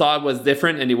 people saw it was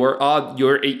different and they were, oh,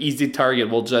 you're an easy target.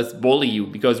 We'll just bully you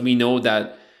because we know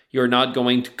that you're not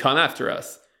going to come after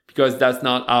us. Because that's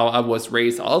not how I was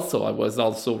raised also. I was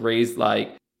also raised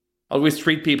like, always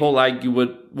treat people like you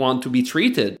would want to be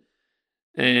treated.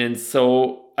 And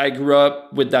so I grew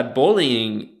up with that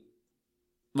bullying.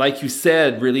 Like you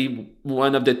said, really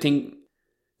one of the things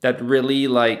that really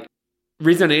like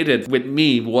resonated with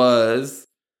me was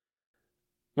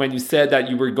when you said that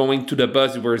you were going to the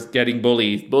bus, you were getting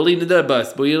bullied. Bullied in the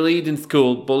bus, bullied in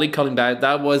school, bullied coming back.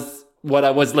 That was what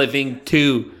I was living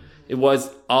too. It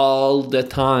was all the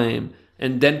time.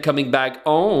 And then coming back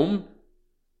home,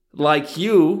 like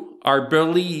you, our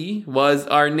bully was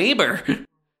our neighbor.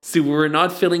 So we were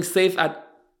not feeling safe at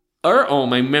our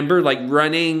home. I remember like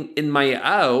running in my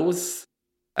house,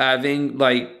 having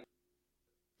like,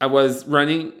 I was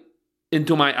running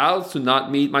into my house to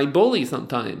not meet my bully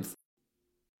sometimes.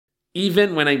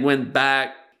 Even when I went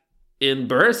back in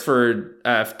Beresford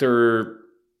after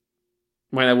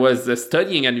when I was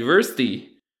studying at university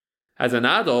as an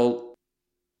adult,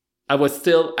 I was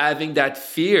still having that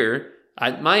fear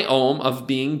at my home of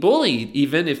being bullied,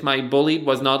 even if my bully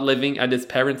was not living at his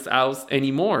parents' house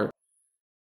anymore.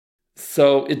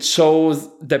 So it shows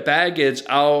the baggage,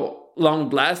 how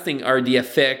long-lasting are the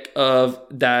effect of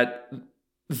that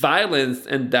violence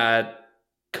and that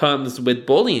comes with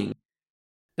bullying.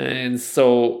 And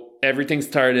so everything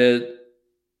started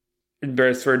in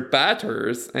Beresford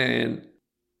Bathurst, and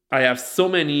I have so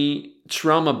many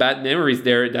trauma bad memories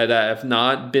there that I have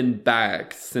not been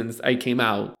back since I came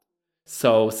out.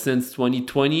 So since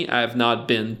 2020, I have not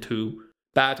been to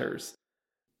Bathurst.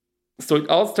 So it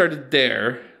all started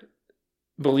there.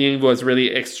 Bullying was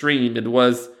really extreme. It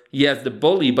was, yes, the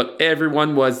bully, but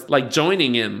everyone was like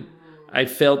joining him. I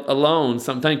felt alone.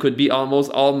 Sometimes it could be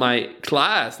almost all my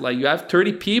class. Like, you have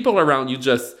 30 people around you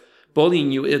just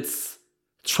bullying you. It's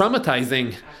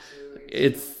traumatizing.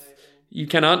 You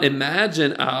cannot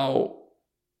imagine how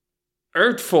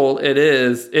hurtful it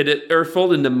is. It is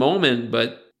hurtful in the moment,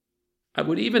 but I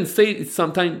would even say it's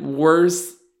sometimes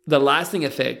worse. The lasting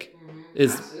effect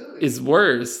is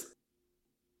worse.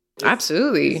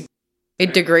 Absolutely.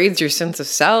 It degrades your sense of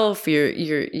self.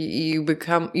 You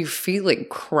feel like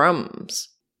crumbs.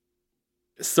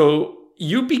 So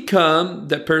you become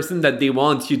the person that they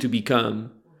want you to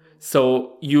become.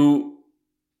 So you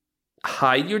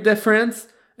hide your difference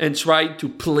and try to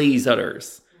please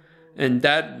others. And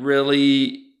that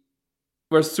really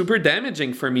was super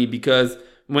damaging for me, because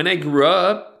when I grew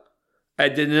up, I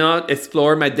did not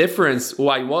explore my difference, who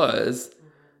I was.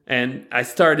 And I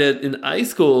started in high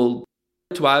school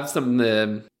to have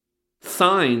some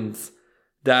signs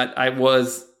that I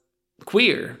was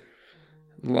queer.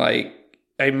 Like,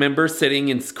 I remember sitting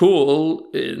in school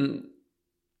in,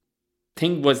 I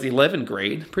think it was 11th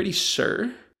grade, pretty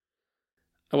sure.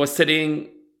 I was sitting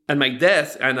at my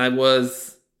desk and I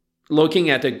was looking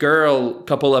at a girl a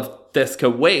couple of desks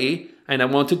away, and I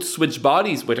wanted to switch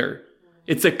bodies with her.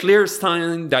 It's a clear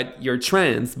sign that you're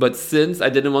trans, but since I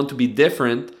didn't want to be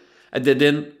different, I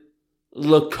didn't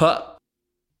look up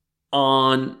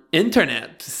on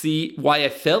internet to see why I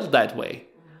felt that way.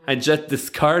 I just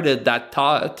discarded that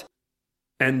thought.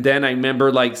 And then I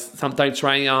remember like sometimes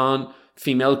trying on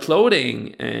female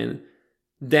clothing. And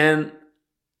then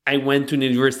I went to the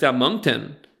University of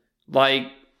Moncton. Like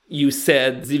you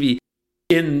said, Zivi,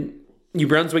 in New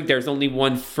Brunswick, there's only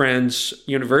one French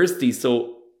university.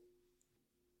 So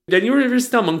the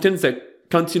University of Moncton is a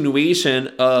continuation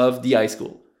of the high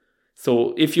school.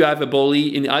 So if you have a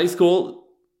bully in high school,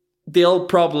 they'll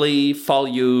probably follow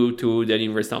you to the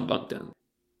University of Moncton.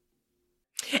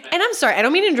 And I'm sorry, I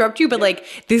don't mean to interrupt you, but like,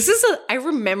 I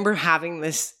remember having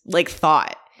this like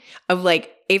thought of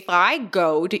like, if I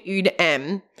go to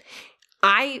UDM,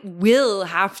 I will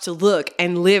have to look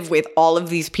and live with all of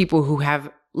these people who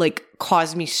have like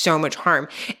caused me so much harm.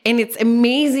 And it's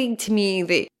amazing to me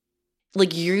that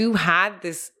like you had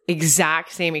this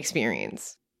exact same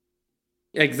experience.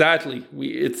 Exactly.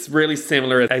 It's really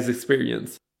similar as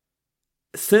experience.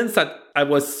 Since I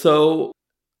was so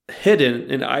hidden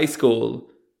in high school,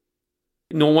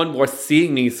 no one was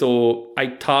seeing me. So I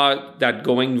thought that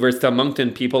going to University of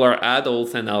Moncton, people are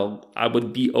adults and I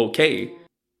would be okay.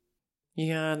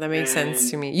 Yeah, that makes sense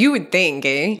to me. You would think,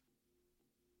 eh?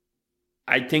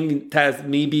 I think it has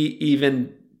maybe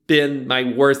even been my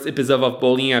worst episode of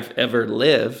bullying I've ever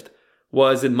lived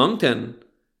was in Moncton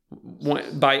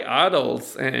by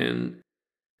adults. And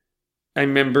I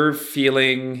remember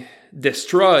feeling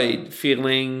destroyed,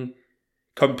 feeling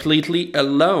completely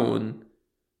alone.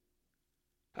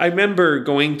 I remember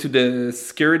going to the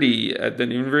security at the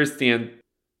university and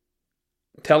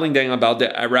telling them about the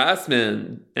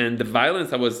harassment and the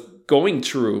violence I was going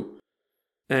through.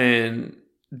 And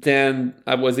then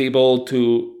I was able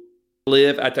to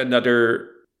live at another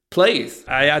place.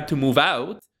 I had to move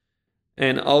out.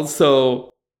 And also,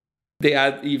 they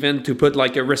had even to put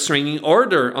like a restraining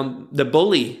order on the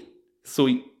bully. So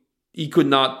he could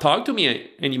not talk to me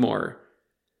anymore.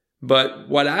 But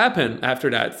what happened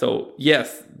after that? So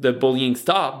yes, the bullying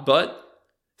stopped. But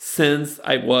since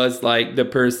I was like the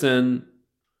person,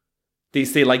 they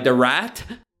say like the rat.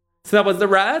 So I was the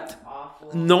rat.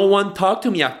 Awful. No one talked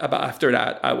to me about after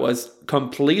that. I was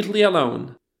completely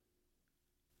alone.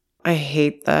 I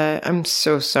hate that. I'm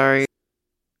so sorry.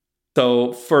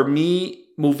 So for me,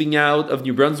 moving out of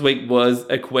New Brunswick was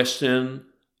a question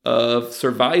of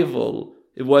survival.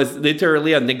 It was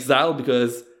literally an exile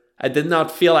because I did not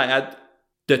feel I had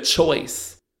the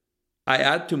choice. I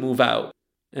had to move out.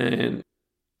 And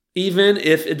even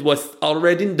if it was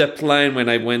already in the plan when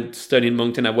I went to study in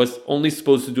Moncton, I was only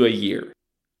supposed to do a year.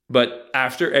 But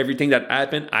after everything that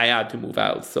happened, I had to move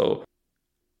out. So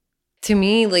to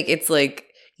me, like, it's like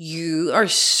you are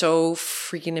so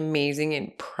freaking amazing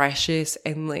and precious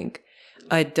and like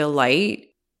a delight.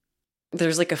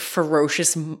 There's like a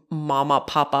ferocious mama,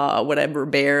 papa, whatever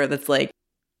bear that's like,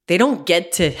 they don't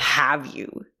get to have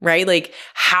you, right? Like,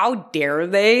 how dare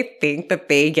they think that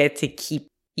they get to keep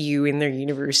you in their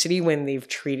university when they've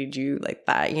treated you like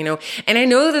that, you know? And I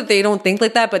know that they don't think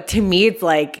like that, but to me, it's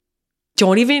like,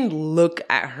 don't even look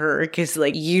at her because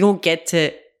like you don't get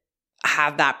to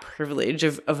have that privilege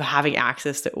of having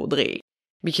access to Audrey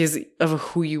because of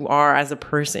who you are as a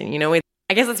person, you know?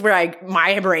 I guess that's where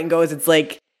my brain goes. It's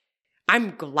like,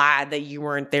 I'm glad that you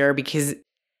weren't there because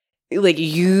like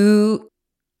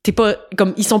t'es pas,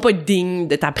 comme, ils sont pas dignes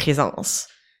de ta présence.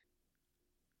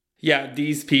 Yeah,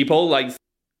 these people, like,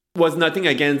 was nothing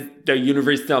against the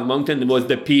University of Moncton. It was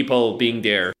the people being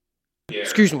there. Yeah.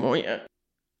 Excuse-moi, yeah.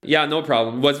 Yeah, no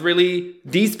problem. It was really,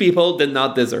 these people did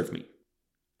not deserve me.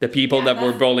 The people that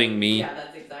were bullying me,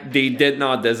 they did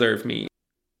not deserve me.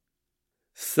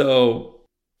 So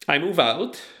I moved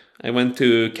out. I went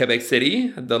to Quebec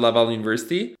City at the Laval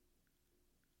University.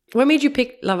 What made you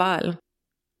pick Laval?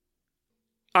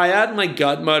 I had my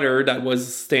godmother that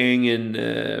was staying in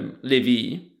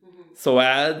Lévis. Mm-hmm. So I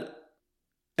had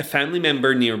a family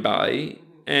member nearby.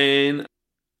 And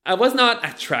I was not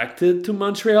attracted to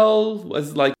Montreal. It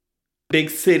was like a big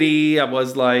city. I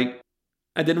was like,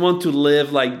 I didn't want to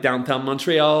live like downtown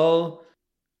Montreal.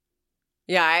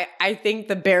 Yeah, I think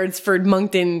the Beresford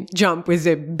Moncton jump was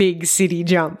a big city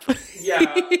jump.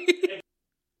 Yeah.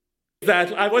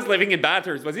 Exactly. I was living in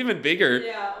Bathurst. It was even bigger.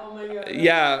 Yeah, oh my God.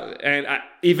 Yeah, and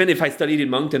even if I studied in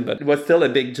Moncton, but it was still a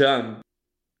big jump.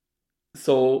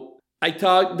 So I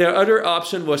thought the other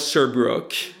option was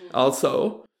Sherbrooke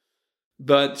also.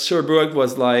 But Sherbrooke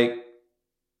was like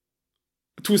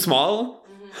too small.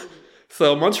 Mm-hmm.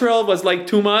 So Montreal was like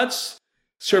too much.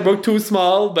 Sherbrooke too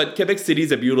small, but Quebec City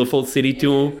is a beautiful city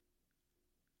too.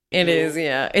 It is,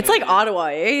 yeah. It's like Ottawa,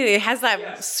 eh? It has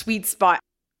that sweet spot.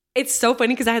 It's so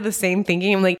funny because I had the same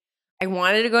thinking. I'm like, I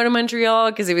wanted to go to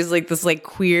Montreal because it was like this like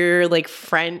queer, like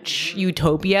French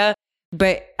utopia.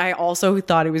 But I also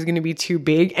thought it was going to be too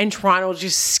big. And Toronto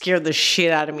just scared the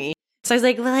shit out of me. So I was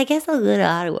like, well, I guess I'll go to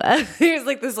Ottawa. It was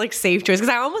like this like safe choice.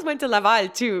 Because I almost went to Laval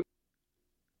too.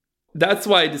 That's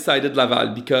why I decided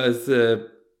Laval, because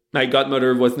my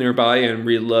godmother was nearby and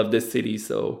really loved the city.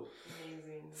 So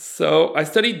I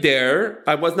studied there.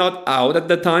 I was not out at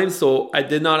the time, so I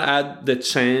did not have the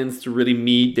chance to really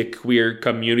meet the queer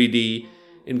community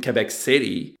in Quebec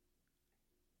City.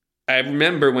 I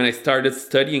remember when I started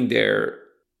studying there,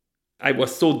 I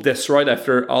was so destroyed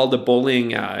after all the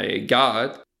bullying I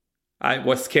got. I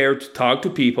was scared to talk to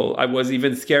people. I was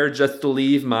even scared just to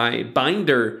leave my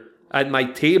binder at my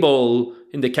table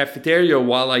in the cafeteria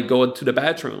while I go to the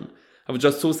bathroom. I was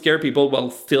just so scared people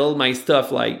will steal my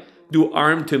stuff, like do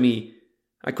harm to me.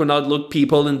 I could not look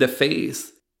people in the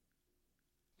face.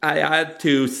 I had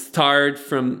to start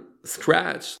from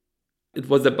scratch. It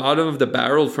was the bottom of the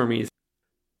barrel for me.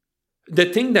 The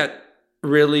thing that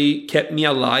really kept me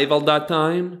alive all that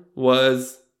time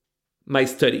was my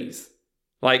studies.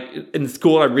 Like in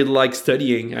school, I really liked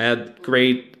studying. I had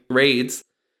great grades.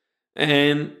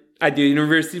 And at the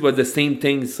university was the same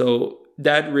thing. So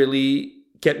that really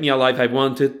kept me alive. I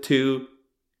wanted to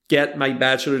get my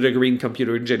bachelor degree in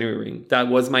computer engineering. That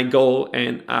was my goal.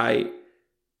 And I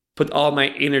put all my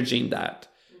energy in that.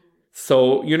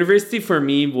 So university for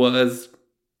me was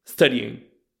studying.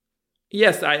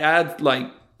 Yes, I had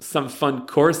like some fun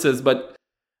courses, but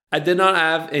I did not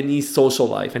have any social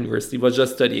life in university. It was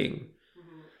just studying.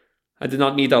 I did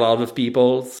not meet a lot of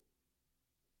people.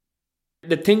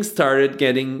 The things started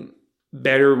getting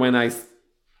better when I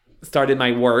started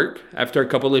my work. After a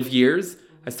couple of years,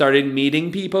 I started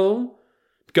meeting people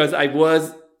because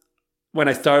when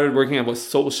I started working, I was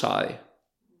so shy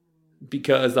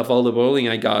because of all the bullying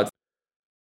I got.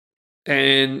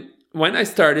 And when I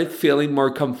started feeling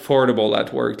more comfortable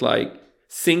at work, like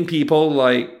seeing people,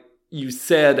 like you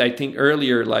said, I think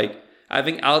earlier, like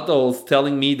having adults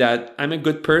telling me that I'm a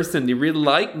good person, they really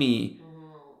like me.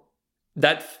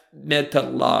 That meant a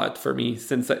lot for me,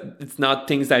 since it's not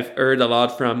things I've heard a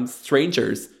lot from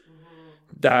strangers.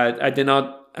 That I did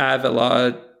not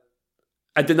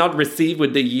receive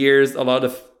with the years a lot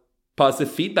of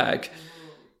positive feedback.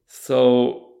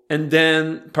 So, and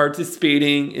then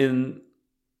participating in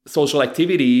social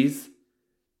activities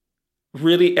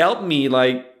really helped me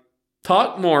like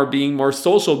talk more, being more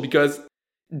social, because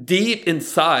deep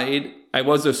inside I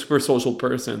was a super social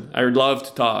person. I love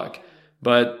to talk,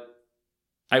 but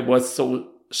I was so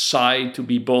shy to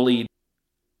be bullied.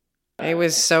 I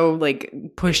was so like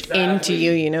pushed into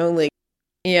you, you know, like,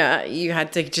 yeah, you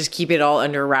had to just keep it all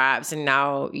under wraps, and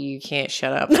now you can't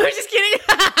shut up. No, I'm just kidding.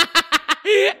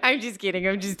 I'm just kidding.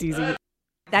 I'm just teasing.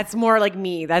 That's more like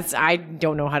me. I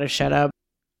don't know how to shut up.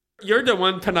 You're the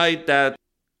one tonight that...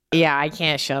 Yeah, I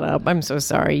can't shut up. I'm so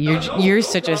sorry. You're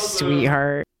such a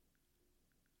sweetheart.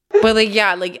 But like,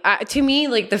 yeah, like to me,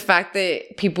 like the fact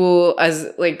that people, as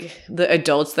like the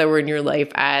adults that were in your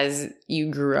life as you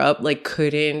grew up, like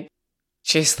couldn't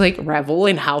just like revel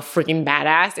in how freaking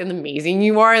badass and amazing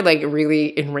you are, like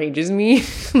really enrages me.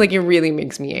 Like it really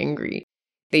makes me angry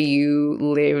that you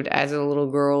lived as a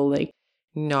little girl, like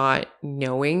not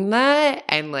knowing that,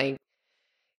 and like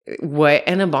what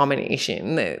an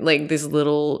abomination that like this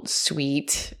little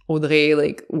sweet Audrey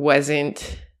like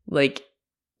wasn't like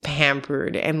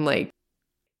pampered and like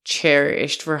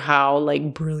cherished for how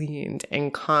like brilliant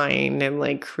and kind and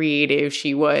like creative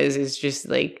she was, is just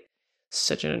like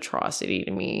such an atrocity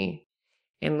to me.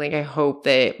 And like I hope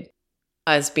that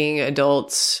us being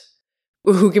adults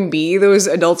who can be those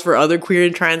adults for other queer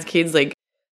and trans kids, like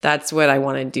that's what I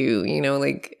want to do, you know.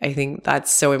 Like I think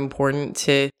that's so important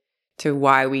to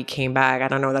why we came back. I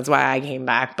don't know, that's why I came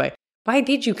back, but why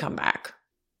did you come back?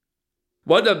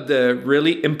 One of the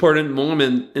really important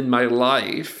moments in my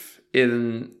life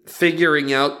in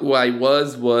figuring out who I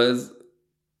was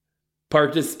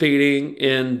participating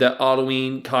in the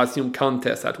Halloween costume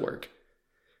contest at work.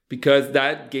 Because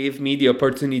that gave me the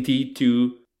opportunity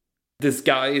to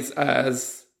disguise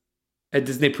as a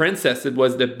Disney princess. It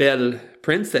was the Belle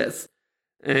Princess.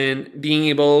 And being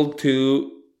able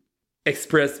to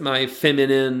express my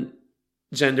feminine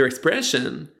gender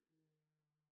expression.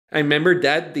 I remember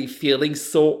that day feeling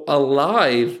so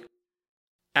alive,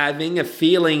 having a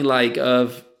feeling like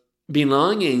of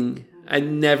belonging I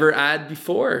never had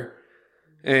before.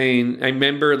 And I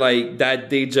remember like that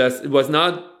day it was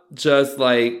not just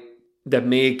like the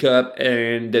makeup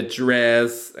and the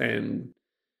dress and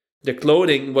the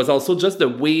clothing, it was also just the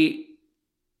way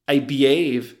I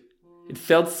behave. It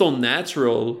felt so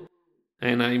natural.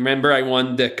 And I remember I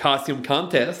won the costume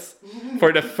contest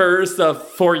for the first of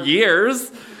 4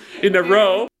 years in a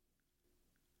row.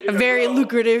 A very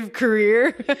lucrative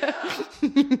career.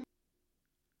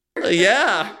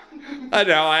 Yeah. I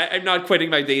know. I'm not quitting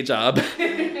my day job.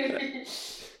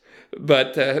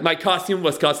 But my costume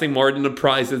was costing more than the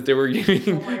prizes they were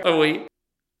giving away.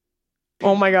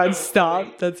 Oh my God,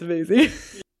 stop. That's amazing.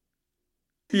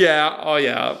 Yeah. Oh,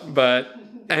 yeah. But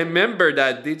I remember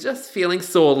that day just feeling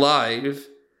so alive.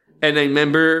 And I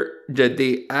remember the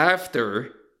day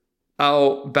after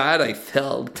how bad I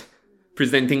felt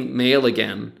presenting mail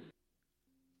again.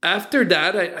 After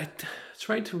that, I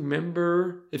tried to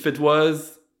remember if it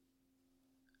was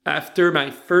after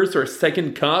my first or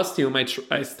second costume,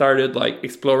 I started like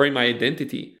exploring my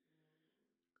identity.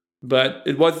 But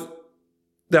it was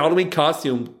the Halloween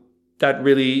costume that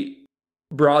really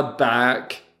brought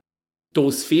back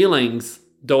those feelings,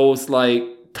 those like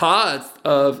thoughts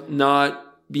of not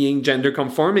being gender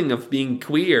conforming, of being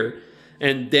queer.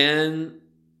 And then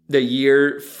the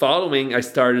year following, I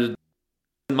started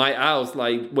in my house,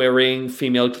 like wearing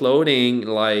female clothing,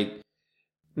 like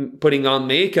putting on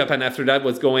makeup. And after that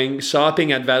was going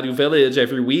shopping at Value Village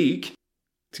every week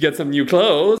to get some new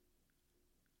clothes.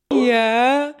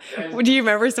 Yeah. Do you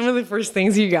remember some of the first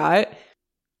things you got?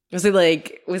 Was it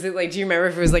like, do you remember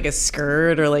if it was like a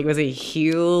skirt or like, was it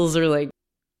heels or like,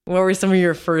 what were some of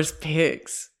your first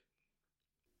picks?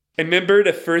 I remember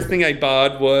the first thing I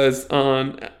bought was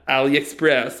on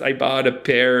AliExpress. I bought a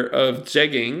pair of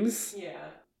jeggings. Yeah.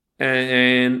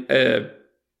 And a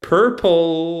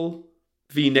purple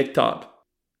V-neck top.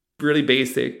 Really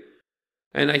basic.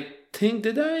 And I think,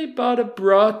 did I bought a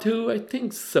bra too? I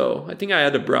think so. I think I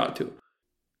had a bra too.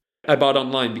 I bought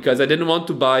online because I didn't want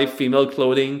to buy female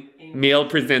clothing, male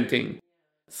presenting.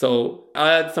 So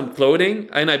I had some clothing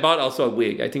and I bought also a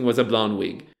wig. I think it was a blonde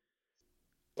wig.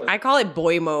 I call it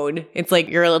boy mode. It's like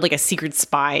you're like a secret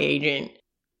spy agent.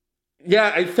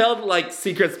 Yeah, I felt like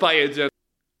secret spy agent.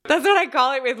 That's what I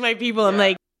call it with my people. I'm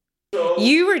like,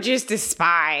 you were just a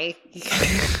spy.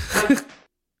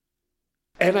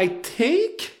 And I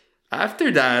think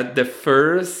after that, the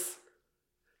first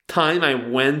time I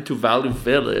went to Value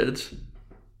Village,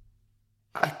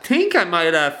 I think I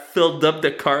might have filled up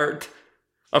the cart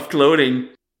of clothing.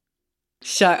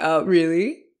 Shut up,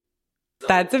 really?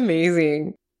 That's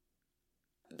amazing.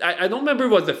 I don't remember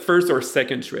if it was the first or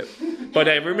second trip, but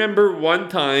I remember one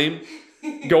time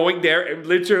going there and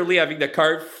literally having the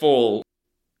cart full.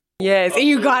 Yes, and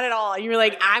you got it all. You were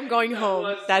like, I'm going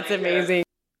home. That's amazing.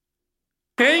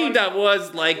 I think that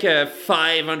was like a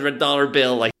 $500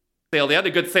 bill. Like sale. They had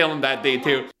a good sale on that day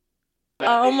too.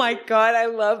 Oh my God, I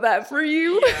love that for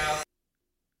you. Yeah.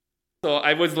 So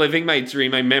I was living my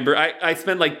dream. I remember I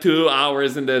spent like 2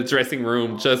 hours in the dressing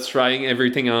room just trying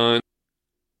everything on.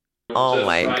 Oh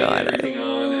my God, I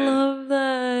love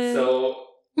that. So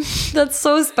that's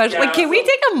so special. Yeah, like, can we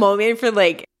take a moment for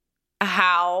like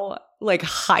how like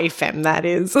high femme that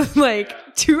is? Like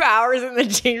 2 hours in the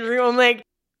change room.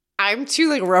 I'm too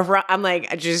like rough. I'm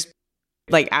like, I just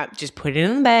put it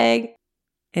in the bag.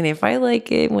 And if I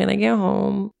like it when I get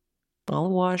home,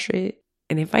 I'll wash it.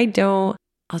 And if I don't,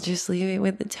 I'll just leave it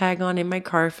with the tag on in my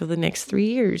car for the next 3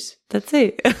 years. That's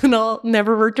it. And I'll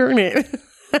never return it.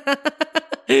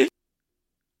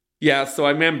 Yeah, so I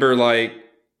remember like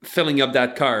filling up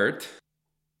that cart.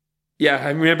 Yeah, I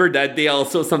remember that day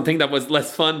also something that was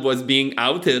less fun was being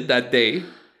outed that day.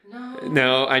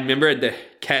 No, I remember at the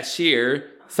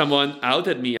cashier, someone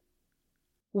outed me.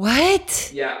 What?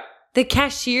 Yeah. The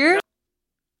cashier?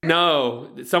 No,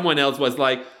 someone else was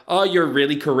like, oh, you're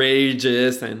really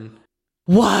courageous and...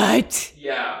 What?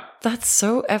 Yeah. That's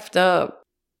so effed up.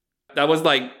 That was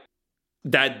like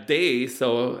that day,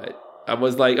 so I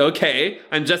was like, okay,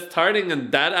 I'm just starting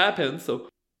and that happened. So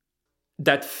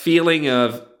that feeling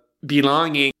of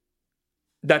belonging,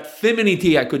 that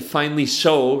femininity I could finally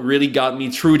show really got me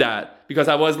through that. Because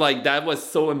I was like, that was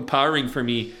so empowering for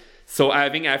me. So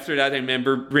after that, I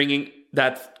remember bringing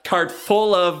that cart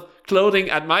full of clothing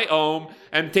at my home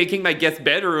and taking my guest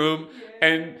bedroom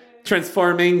and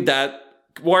transforming that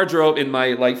wardrobe in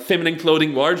my like feminine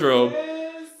clothing wardrobe.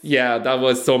 Yeah, that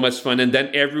was so much fun. And then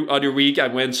every other week I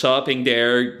went shopping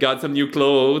there, got some new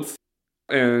clothes.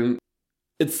 And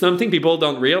it's something people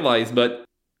don't realize, but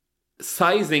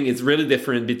sizing is really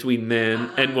different between men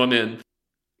and women.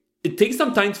 It takes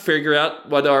some time to figure out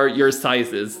what are your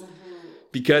sizes.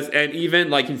 Because, and even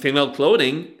like in female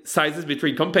clothing, sizes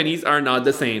between companies are not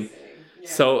the same. Yeah.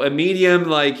 So a medium,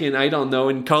 like in, I don't know,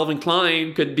 in Calvin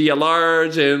Klein could be a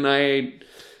large, and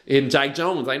in Jack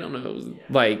Jones, I don't know,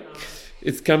 like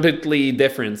it's completely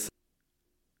different.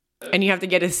 And you have to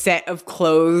get a set of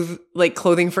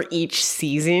clothing for each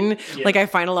season. Yeah. Like I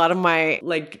find a lot of my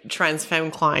like trans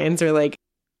femme clients are like,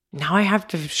 now I have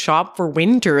to shop for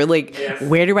winter. Like,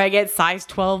 where do I get size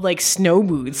 12, like, snow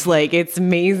boots? Like, it's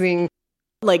amazing.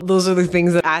 Like, those are the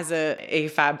things that as a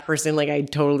fab person, like, I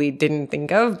totally didn't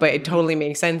think of, but it totally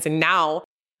makes sense. And now,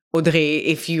 Audrey,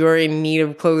 if you're in need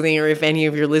of clothing, or if any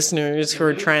of your listeners who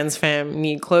are trans femme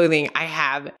need clothing, I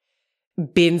have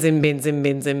bins and bins and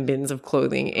bins and bins of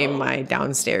clothing in my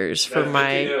downstairs for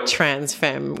my trans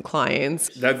femme clients.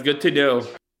 That's good to know.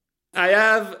 I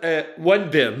have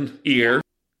one bin here.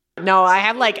 No,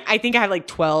 I think I have like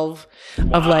 12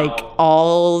 of like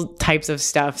all types of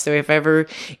stuff. So if ever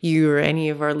you or any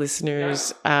of our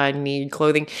listeners need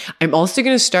clothing, I'm also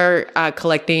going to start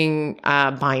collecting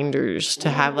binders to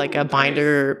have like a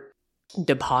binder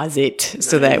deposit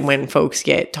so that when folks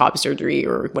get top surgery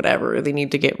or whatever, they need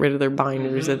to get rid of their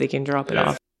binders that they can drop it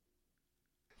off.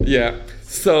 Yeah.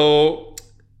 So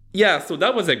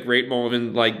that was a great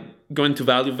moment, like going to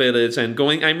Value Village and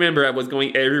I remember I was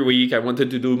going every week. I wanted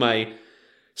to do my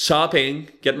shopping,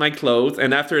 get my clothes.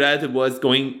 And after that, it was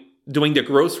doing the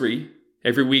grocery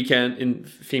every weekend in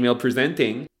female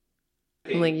presenting.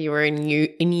 Like you were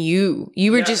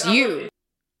you were just you.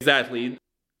 Exactly.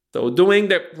 So doing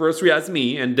the grocery as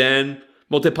me, and then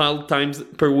multiple times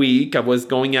per week, I was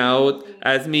going out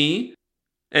as me.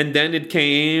 And then it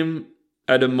came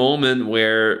at a moment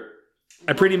where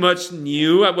I pretty much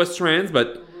knew I was trans,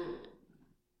 but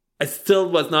I still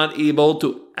was not able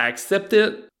to accept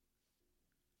it.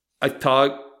 I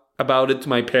talked about it to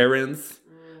my parents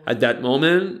at that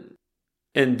moment.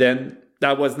 And then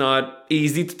that was not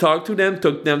easy to talk to them.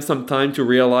 Took them some time to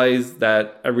realize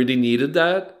that I really needed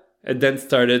that. And then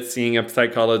started seeing a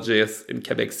psychologist in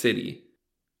Quebec City.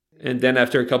 And then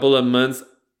after a couple of months,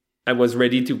 I was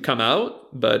ready to come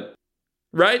out. But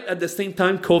right at the same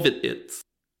time, COVID hit.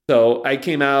 So I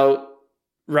came out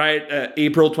right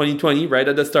April 2020, right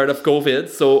at the start of COVID.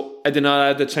 So I did not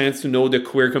have the chance to know the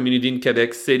queer community in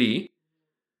Quebec City.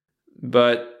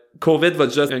 But COVID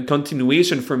was just a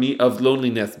continuation for me of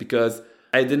loneliness because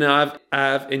I did not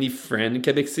have any friend in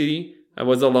Quebec City. I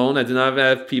was alone. I did not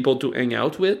have people to hang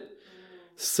out with.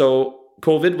 So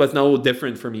COVID was now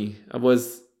different for me. I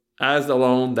was as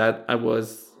alone that I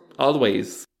was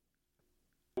always.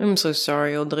 I'm so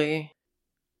sorry, Audrey.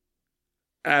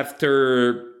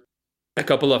 After a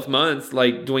couple of months,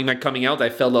 like doing my coming out, I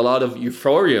felt a lot of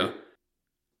euphoria.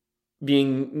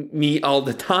 Being me all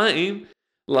the time,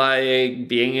 like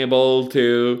being able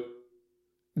to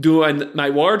do my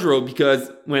wardrobe, because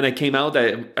when I came out,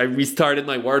 I restarted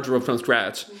my wardrobe from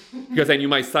scratch because I knew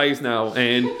my size now.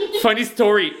 And funny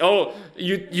story,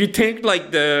 you think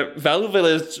like the Value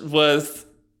Village was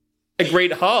a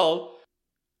great haul.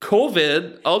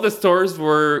 COVID, all the stores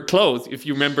were closed, if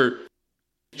you remember.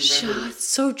 It's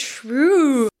so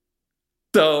true.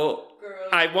 So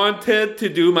I wanted to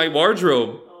do my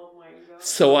wardrobe. Oh my God.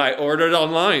 So I ordered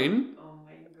online,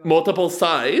 multiple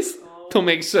size, to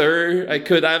make sure I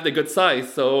could have the good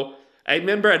size. So I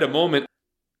remember at the moment,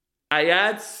 I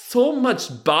had so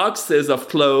much boxes of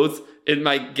clothes in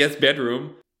my guest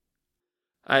bedroom.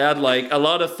 I had like a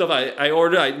lot of stuff I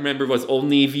ordered. I remember it was Old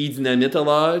Navy, Dynamite a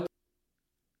lot.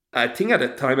 I think at the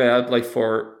time I had like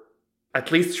for at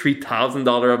least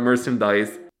 $3,000 of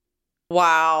merchandise.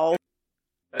 Wow.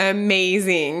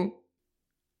 Amazing.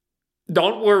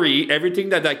 Don't worry, everything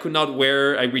that I could not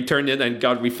wear, I returned it and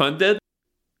got refunded.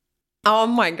 Oh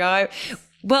my God.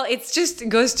 Well, it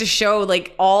goes to show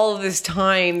like all this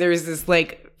time there's this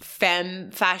like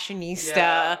femme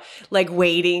fashionista like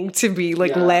waiting to be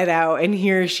like let out, and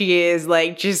here she is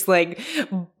like just like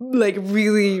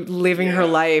really living her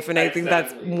life, and I think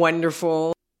that's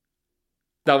wonderful.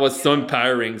 That was so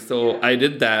empowering. So I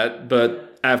did that,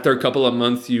 but after a couple of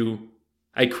months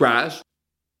I crashed.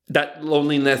 That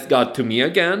loneliness got to me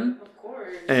again. Of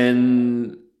course.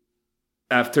 And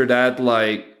after that,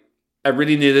 like I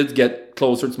really needed to get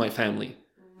closer to my family.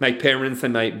 My parents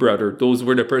and my brother. Those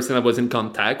were the person I was in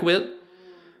contact with.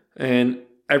 And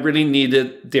I really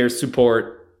needed their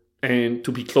support and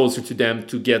to be closer to them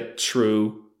to get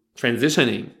through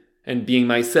transitioning and being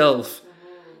myself.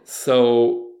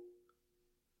 So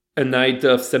a night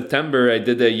of September, I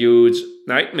did a huge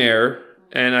nightmare.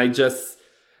 And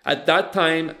at that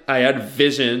time, I had a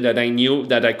vision that I knew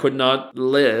that I could not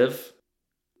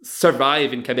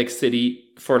survive in Quebec City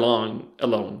for long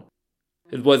alone.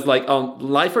 It was like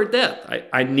life or death.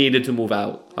 I needed to move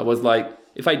out. I was like,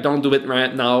 if I don't do it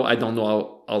right now, I don't know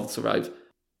how I'll survive.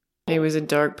 It was a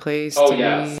dark place to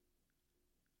be.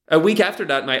 A week after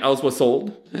that, my house was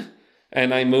sold.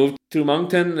 And I moved to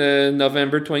Moncton in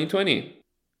November 2020.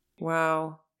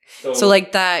 Wow. So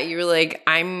like that, you were like,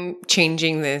 I'm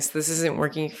changing this. This isn't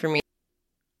working for me.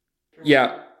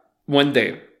 Yeah, one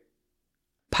day.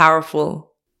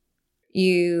 Powerful.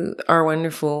 You are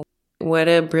wonderful. What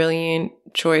a brilliant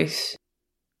choice.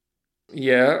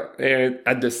 Yeah, and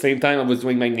at the same time, I was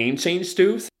doing my name change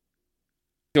too.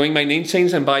 Doing my name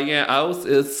change and buying a house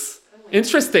is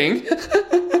interesting.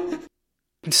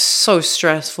 It's so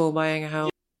stressful buying a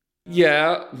house.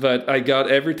 Yeah, but I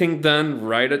got everything done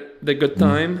right at the good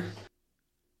time.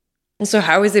 So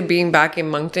how is it being back in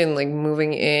Moncton, like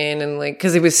moving in and like,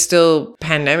 because it was still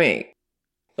pandemic?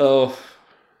 Oh,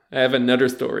 I have another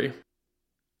story.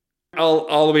 I'll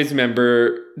always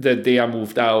remember the day I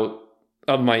moved out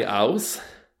of my house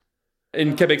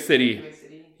in Quebec City.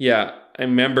 Yeah, I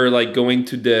remember like going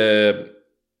to the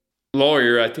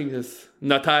lawyer, I think it's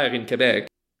notaire in Quebec,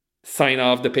 sign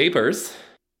off the papers.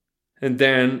 And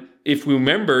then, if we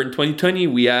remember, in 2020,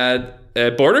 we had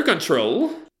border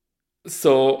control.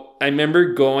 So I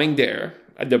remember going there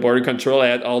at the border control. I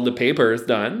had all the papers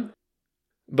done.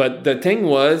 But the thing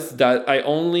was that I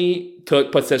only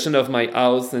took possession of my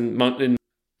house in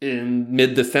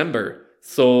mid-December.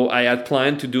 So I had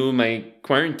planned to do my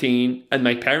quarantine at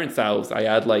my parents' house. I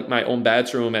had like my own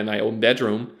bathroom and my own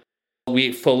bedroom.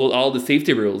 We followed all the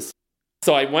safety rules.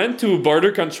 So I went to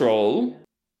border control,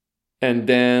 and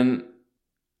then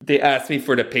they asked me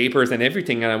for the papers and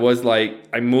everything. And I was like,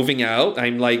 I'm moving out.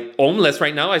 I'm like homeless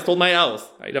right now. I sold my house.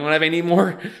 I don't have any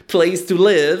more place to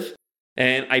live.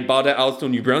 And I bought a house to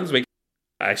New Brunswick.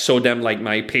 I showed them like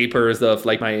my papers of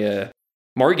like my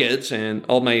mortgage and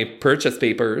all my purchase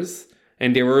papers.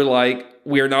 And they were like,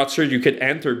 we're not sure you could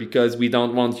enter because we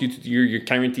don't want you to do your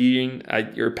quarantine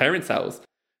at your parents' house.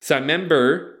 So I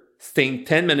remember staying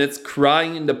 10 minutes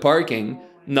crying in the parking,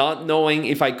 not knowing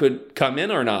if I could come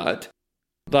in or not.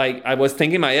 Like, I was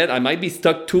thinking in my head, I might be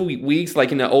stuck 2 weeks,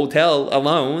 like in a hotel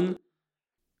alone.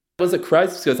 It was a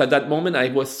crisis because at that moment, I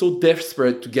was so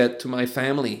desperate to get to my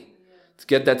family, to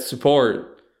get that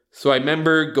support. So I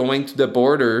remember going to the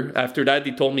border. After that,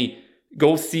 they told me,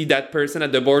 go see that person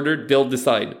at the border, they'll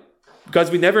decide.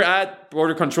 Because we never had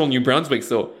border control in New Brunswick,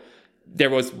 so there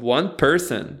was one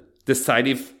person decide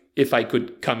if I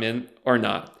could come in or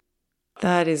not.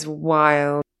 That is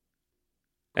wild.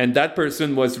 And that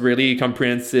person was really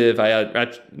comprehensive. I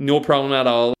had no problem at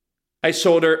all. I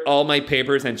showed her all my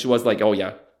papers and she was like, oh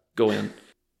yeah, go in.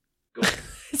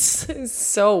 It's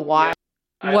so wild.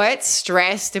 Yeah. What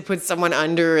stress to put someone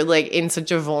under like in such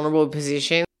a vulnerable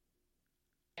position.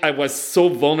 I was so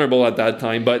vulnerable at that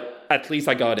time, but at least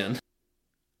I got in.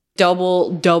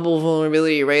 Double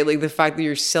vulnerability, right? Like the fact that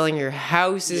you're selling your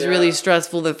house is really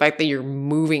stressful. The fact that you're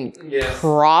moving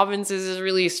provinces is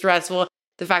really stressful.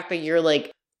 The fact that you're like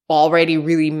already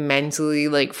really mentally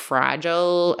like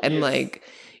fragile and like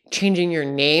changing your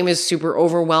name is super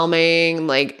overwhelming,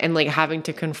 like, and like having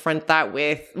to confront that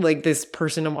with like this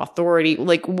person of authority.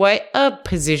 Like, what a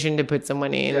position to put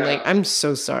someone in. Like, I'm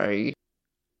so sorry.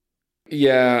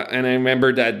 Yeah, and I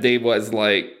remember that day was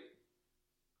like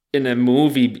in a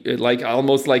movie, like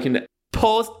almost like in a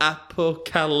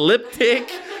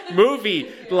post-apocalyptic movie.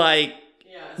 Like,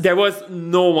 there was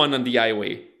no one on the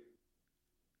highway.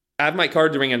 I have my car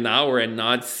during an hour and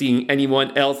not seeing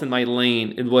anyone else in my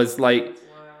lane. It was like,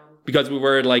 because we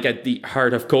were like at the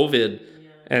heart of COVID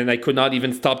and I could not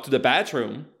even stop to the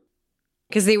bathroom.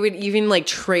 Because they would even like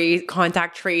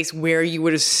contact trace where you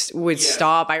would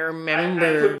stop. I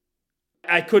remember.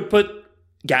 I could put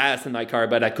gas in my car,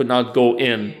 but I could not go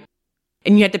in.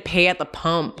 And you had to pay at the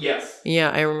pump. Yes. Yeah,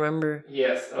 I remember.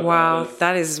 Yes. Wow,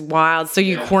 that is wild. So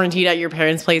you quarantined at your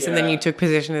parents' place and then you took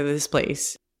possession of this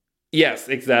place. Yes,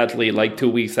 exactly. Like 2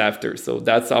 weeks after. So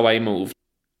that's how I moved.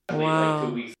 Wow. Like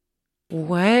 2 weeks.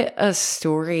 What a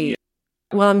story.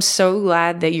 Well, I'm so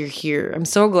glad that you're here. I'm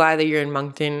so glad that you're in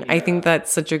Moncton. I think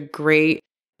that's it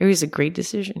was a great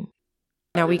decision.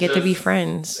 Now we get to be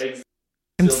friends.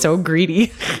 I'm so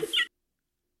greedy.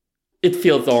 It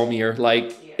feels home here.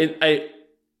 Like,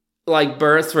 like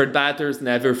Beresford Bathurst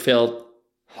never felt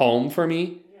home for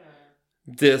me.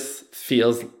 This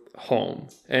feels home.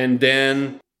 And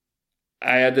then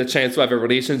I had the chance to have a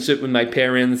relationship with my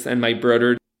parents and my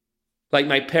brother. Like,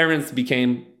 my parents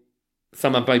became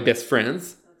some of my best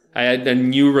friends. I had a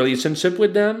new relationship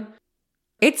with them.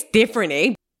 It's different,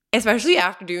 eh? Especially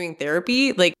after doing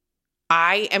therapy. Like,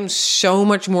 I am so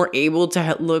much more able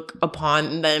to look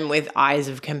upon them with eyes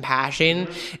of compassion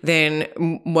than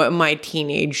what my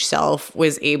teenage self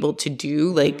was able to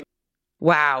do. Like,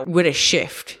 wow, what a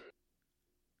shift.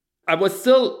 I was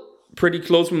still pretty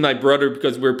close with my brother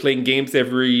because we were playing games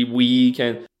every week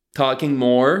and talking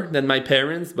more than my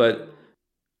parents, but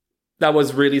that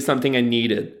was really something I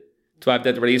needed to have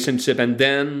that relationship. And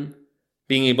then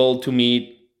being able to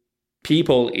meet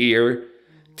people here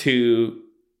to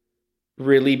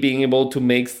really being able to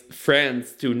make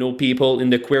friends, to know people in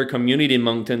the queer community in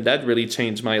Moncton, that really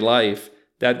changed my life.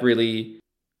 That really,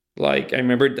 like, I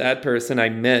remember that person I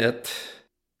met,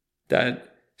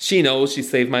 that she knows she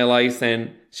saved my life,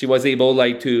 and she was able,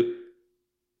 like, to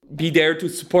be there to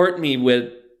support me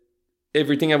with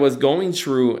everything I was going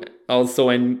through also,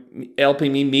 and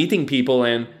helping me meeting people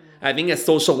and having a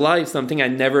social life, something I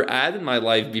never had in my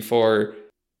life before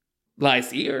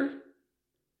last year.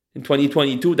 In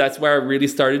 2022, that's where I really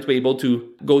started to be able to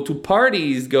go to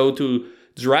parties, go to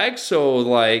drag shows,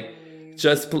 like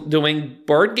just doing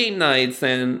board game nights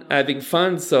and having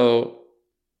fun. So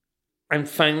I'm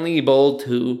finally able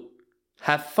to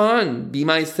have fun, be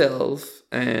myself.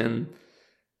 And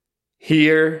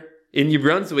here in New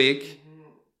Brunswick,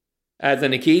 as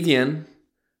an Acadian,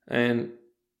 and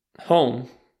home.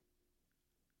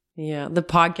 Yeah, the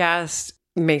podcast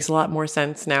makes a lot more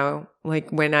sense now.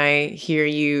 Like when I hear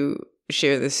you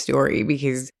share this story,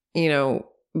 because, you know,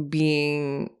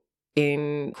 being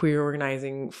in queer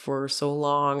organizing for so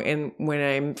long, and when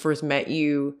I first met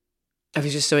you, I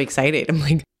was just so excited. I'm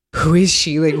like, who is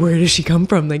she? Like, where does she come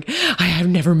from? Like, I have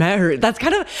never met her. That's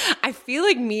kind of, I feel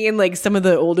like me and like some of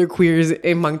the older queers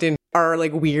in Moncton are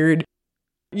like weird.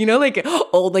 You know, like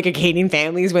old like Acadian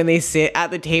families when they sit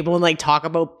at the table and like talk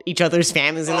about each other's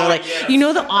families, and they're like, yes, you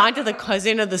know, the aunt or the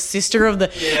cousin or the sister of the.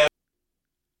 Yeah.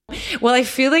 Well, I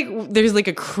feel like there's like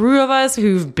a crew of us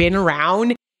who've been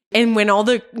around, and when all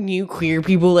the new queer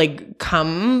people like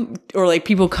come, or like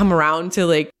people come around to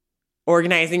like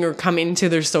organizing or come into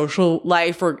their social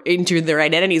life or into their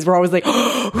identities, we're always like,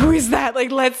 oh, who is that?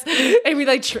 Like, let's, and we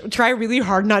like try really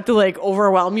hard not to like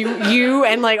overwhelm you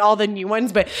and like all the new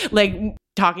ones, but like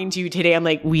talking to you today, I'm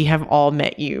like, we have all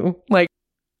met you. Like,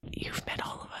 you've met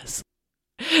all of us.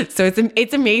 So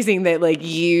it's amazing that like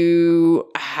you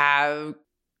have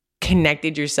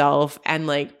connected yourself and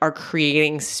like are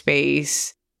creating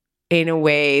space in a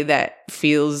way that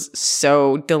feels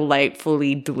so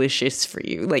delightfully delicious for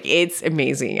you. Like, it's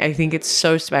amazing. I think it's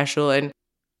so special. And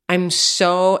I'm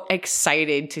so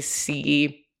excited to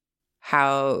see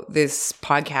how this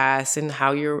podcast and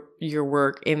how your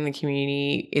work in the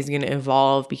community is going to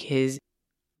evolve, because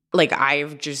like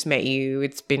I've just met you.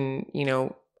 It's been, you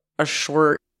know, a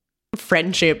short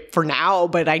friendship for now,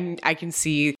 but I can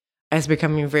see us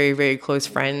becoming very, very close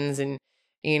friends. And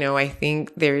you know, I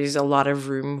think there's a lot of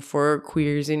room for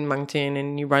queers in Moncton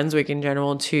and New Brunswick in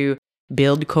general to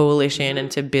build coalition and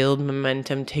to build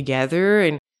momentum together.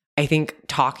 And I think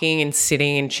talking and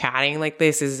sitting and chatting like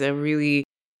this is a really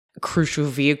crucial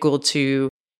vehicle to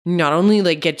not only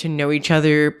like get to know each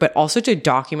other, but also to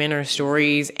document our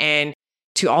stories and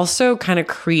to also kind of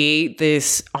create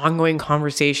this ongoing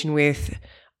conversation with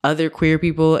other queer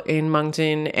people in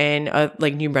Moncton and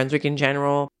like New Brunswick in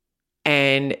general,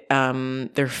 and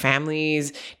their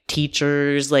families,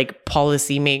 teachers, like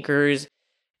policymakers.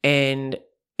 And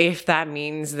if that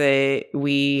means that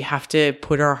we have to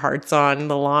put our hearts on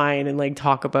the line and like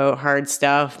talk about hard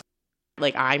stuff,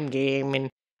 like I'm game.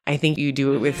 And I think you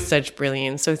do it with such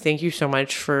brilliance. So thank you so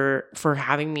much for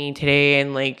having me today,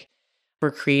 and like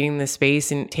for creating the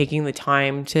space and taking the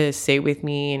time to sit with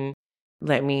me and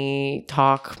let me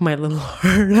talk my little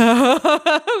heart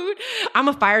out. I'm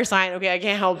a fire sign, okay? I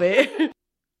can't help it.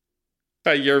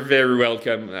 You're very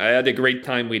welcome. I had a great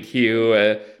time with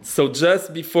you. So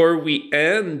just before we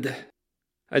end,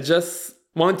 I just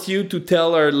want you to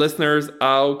tell our listeners,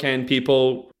 how can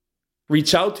people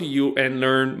reach out to you and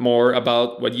learn more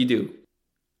about what you do?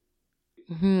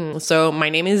 So my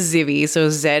name is Zivy. So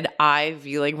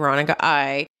Z-I-V like Veronica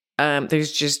I.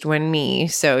 There's just one me.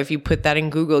 So if you put that in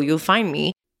Google, you'll find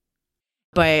me.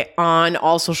 But on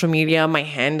all social media, my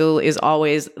handle is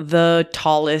always the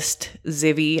tallest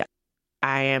Zivy.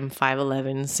 I am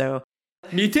 5'11", so.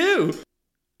 Me too.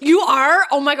 You are?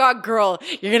 Oh my God, girl.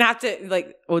 You're going to have to,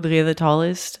 like, Audrey the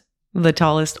tallest? The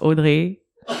tallest Audrey?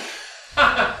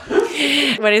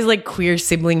 What is, like, queer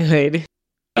siblinghood?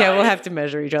 Yeah, we'll have to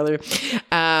measure each other.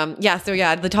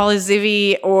 The tallest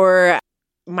Zivy, or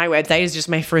my website is just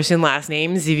my first and last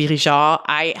name, Zivy Richard.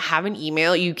 I have an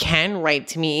email. You can write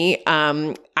to me.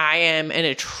 I am an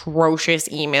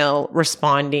atrocious email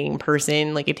responding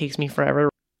person. Like, it takes me forever.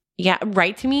 Yeah,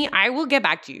 write to me. I will get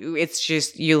back to you. It's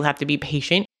just, you'll have to be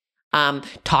patient.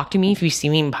 Talk to me if you see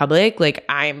me in public. Like,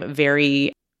 I'm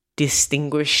very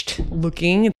distinguished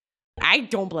looking. I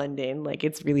don't blend in. Like,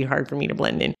 it's really hard for me to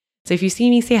blend in. So if you see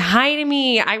me, say hi to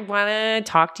me. I want to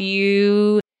talk to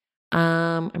you.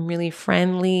 I'm really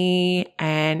friendly,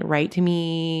 and write to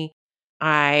me.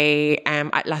 I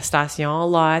am at La Station a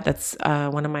lot. That's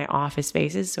one of my office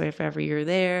spaces. So if ever you're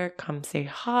there, come say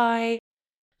hi.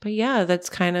 But yeah, that's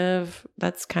kind of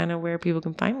where people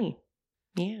can find me.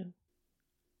 Yeah.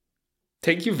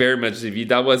 Thank you very much, Zivy.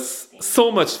 That was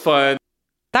so much fun.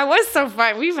 That was so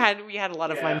fun. We had a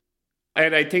lot of fun.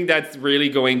 And I think that's really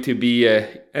going to be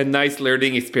a nice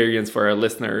learning experience for our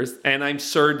listeners. And I'm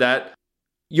sure that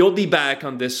you'll be back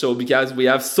on this show because we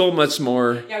have so much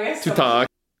more to talk.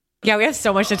 Yeah, we have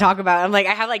so much to talk about. I'm like,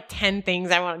 I have like 10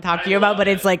 things I want to talk to you about, but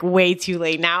it's like way too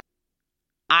late now.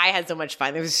 I had so much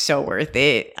fun. It was so worth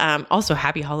it. Also,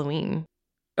 happy Halloween.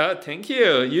 Thank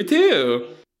you. You too.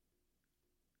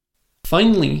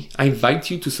 Finally, I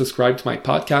invite you to subscribe to my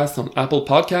podcast on Apple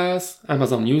Podcasts,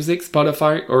 Amazon Music,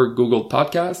 Spotify, or Google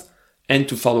Podcasts, and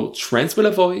to follow Trans with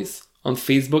a Voice on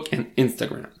Facebook and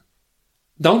Instagram.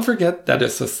 Don't forget that a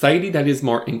society that is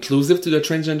more inclusive to the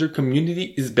transgender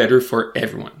community is better for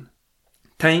everyone.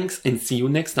 Thanks and see you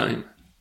next time.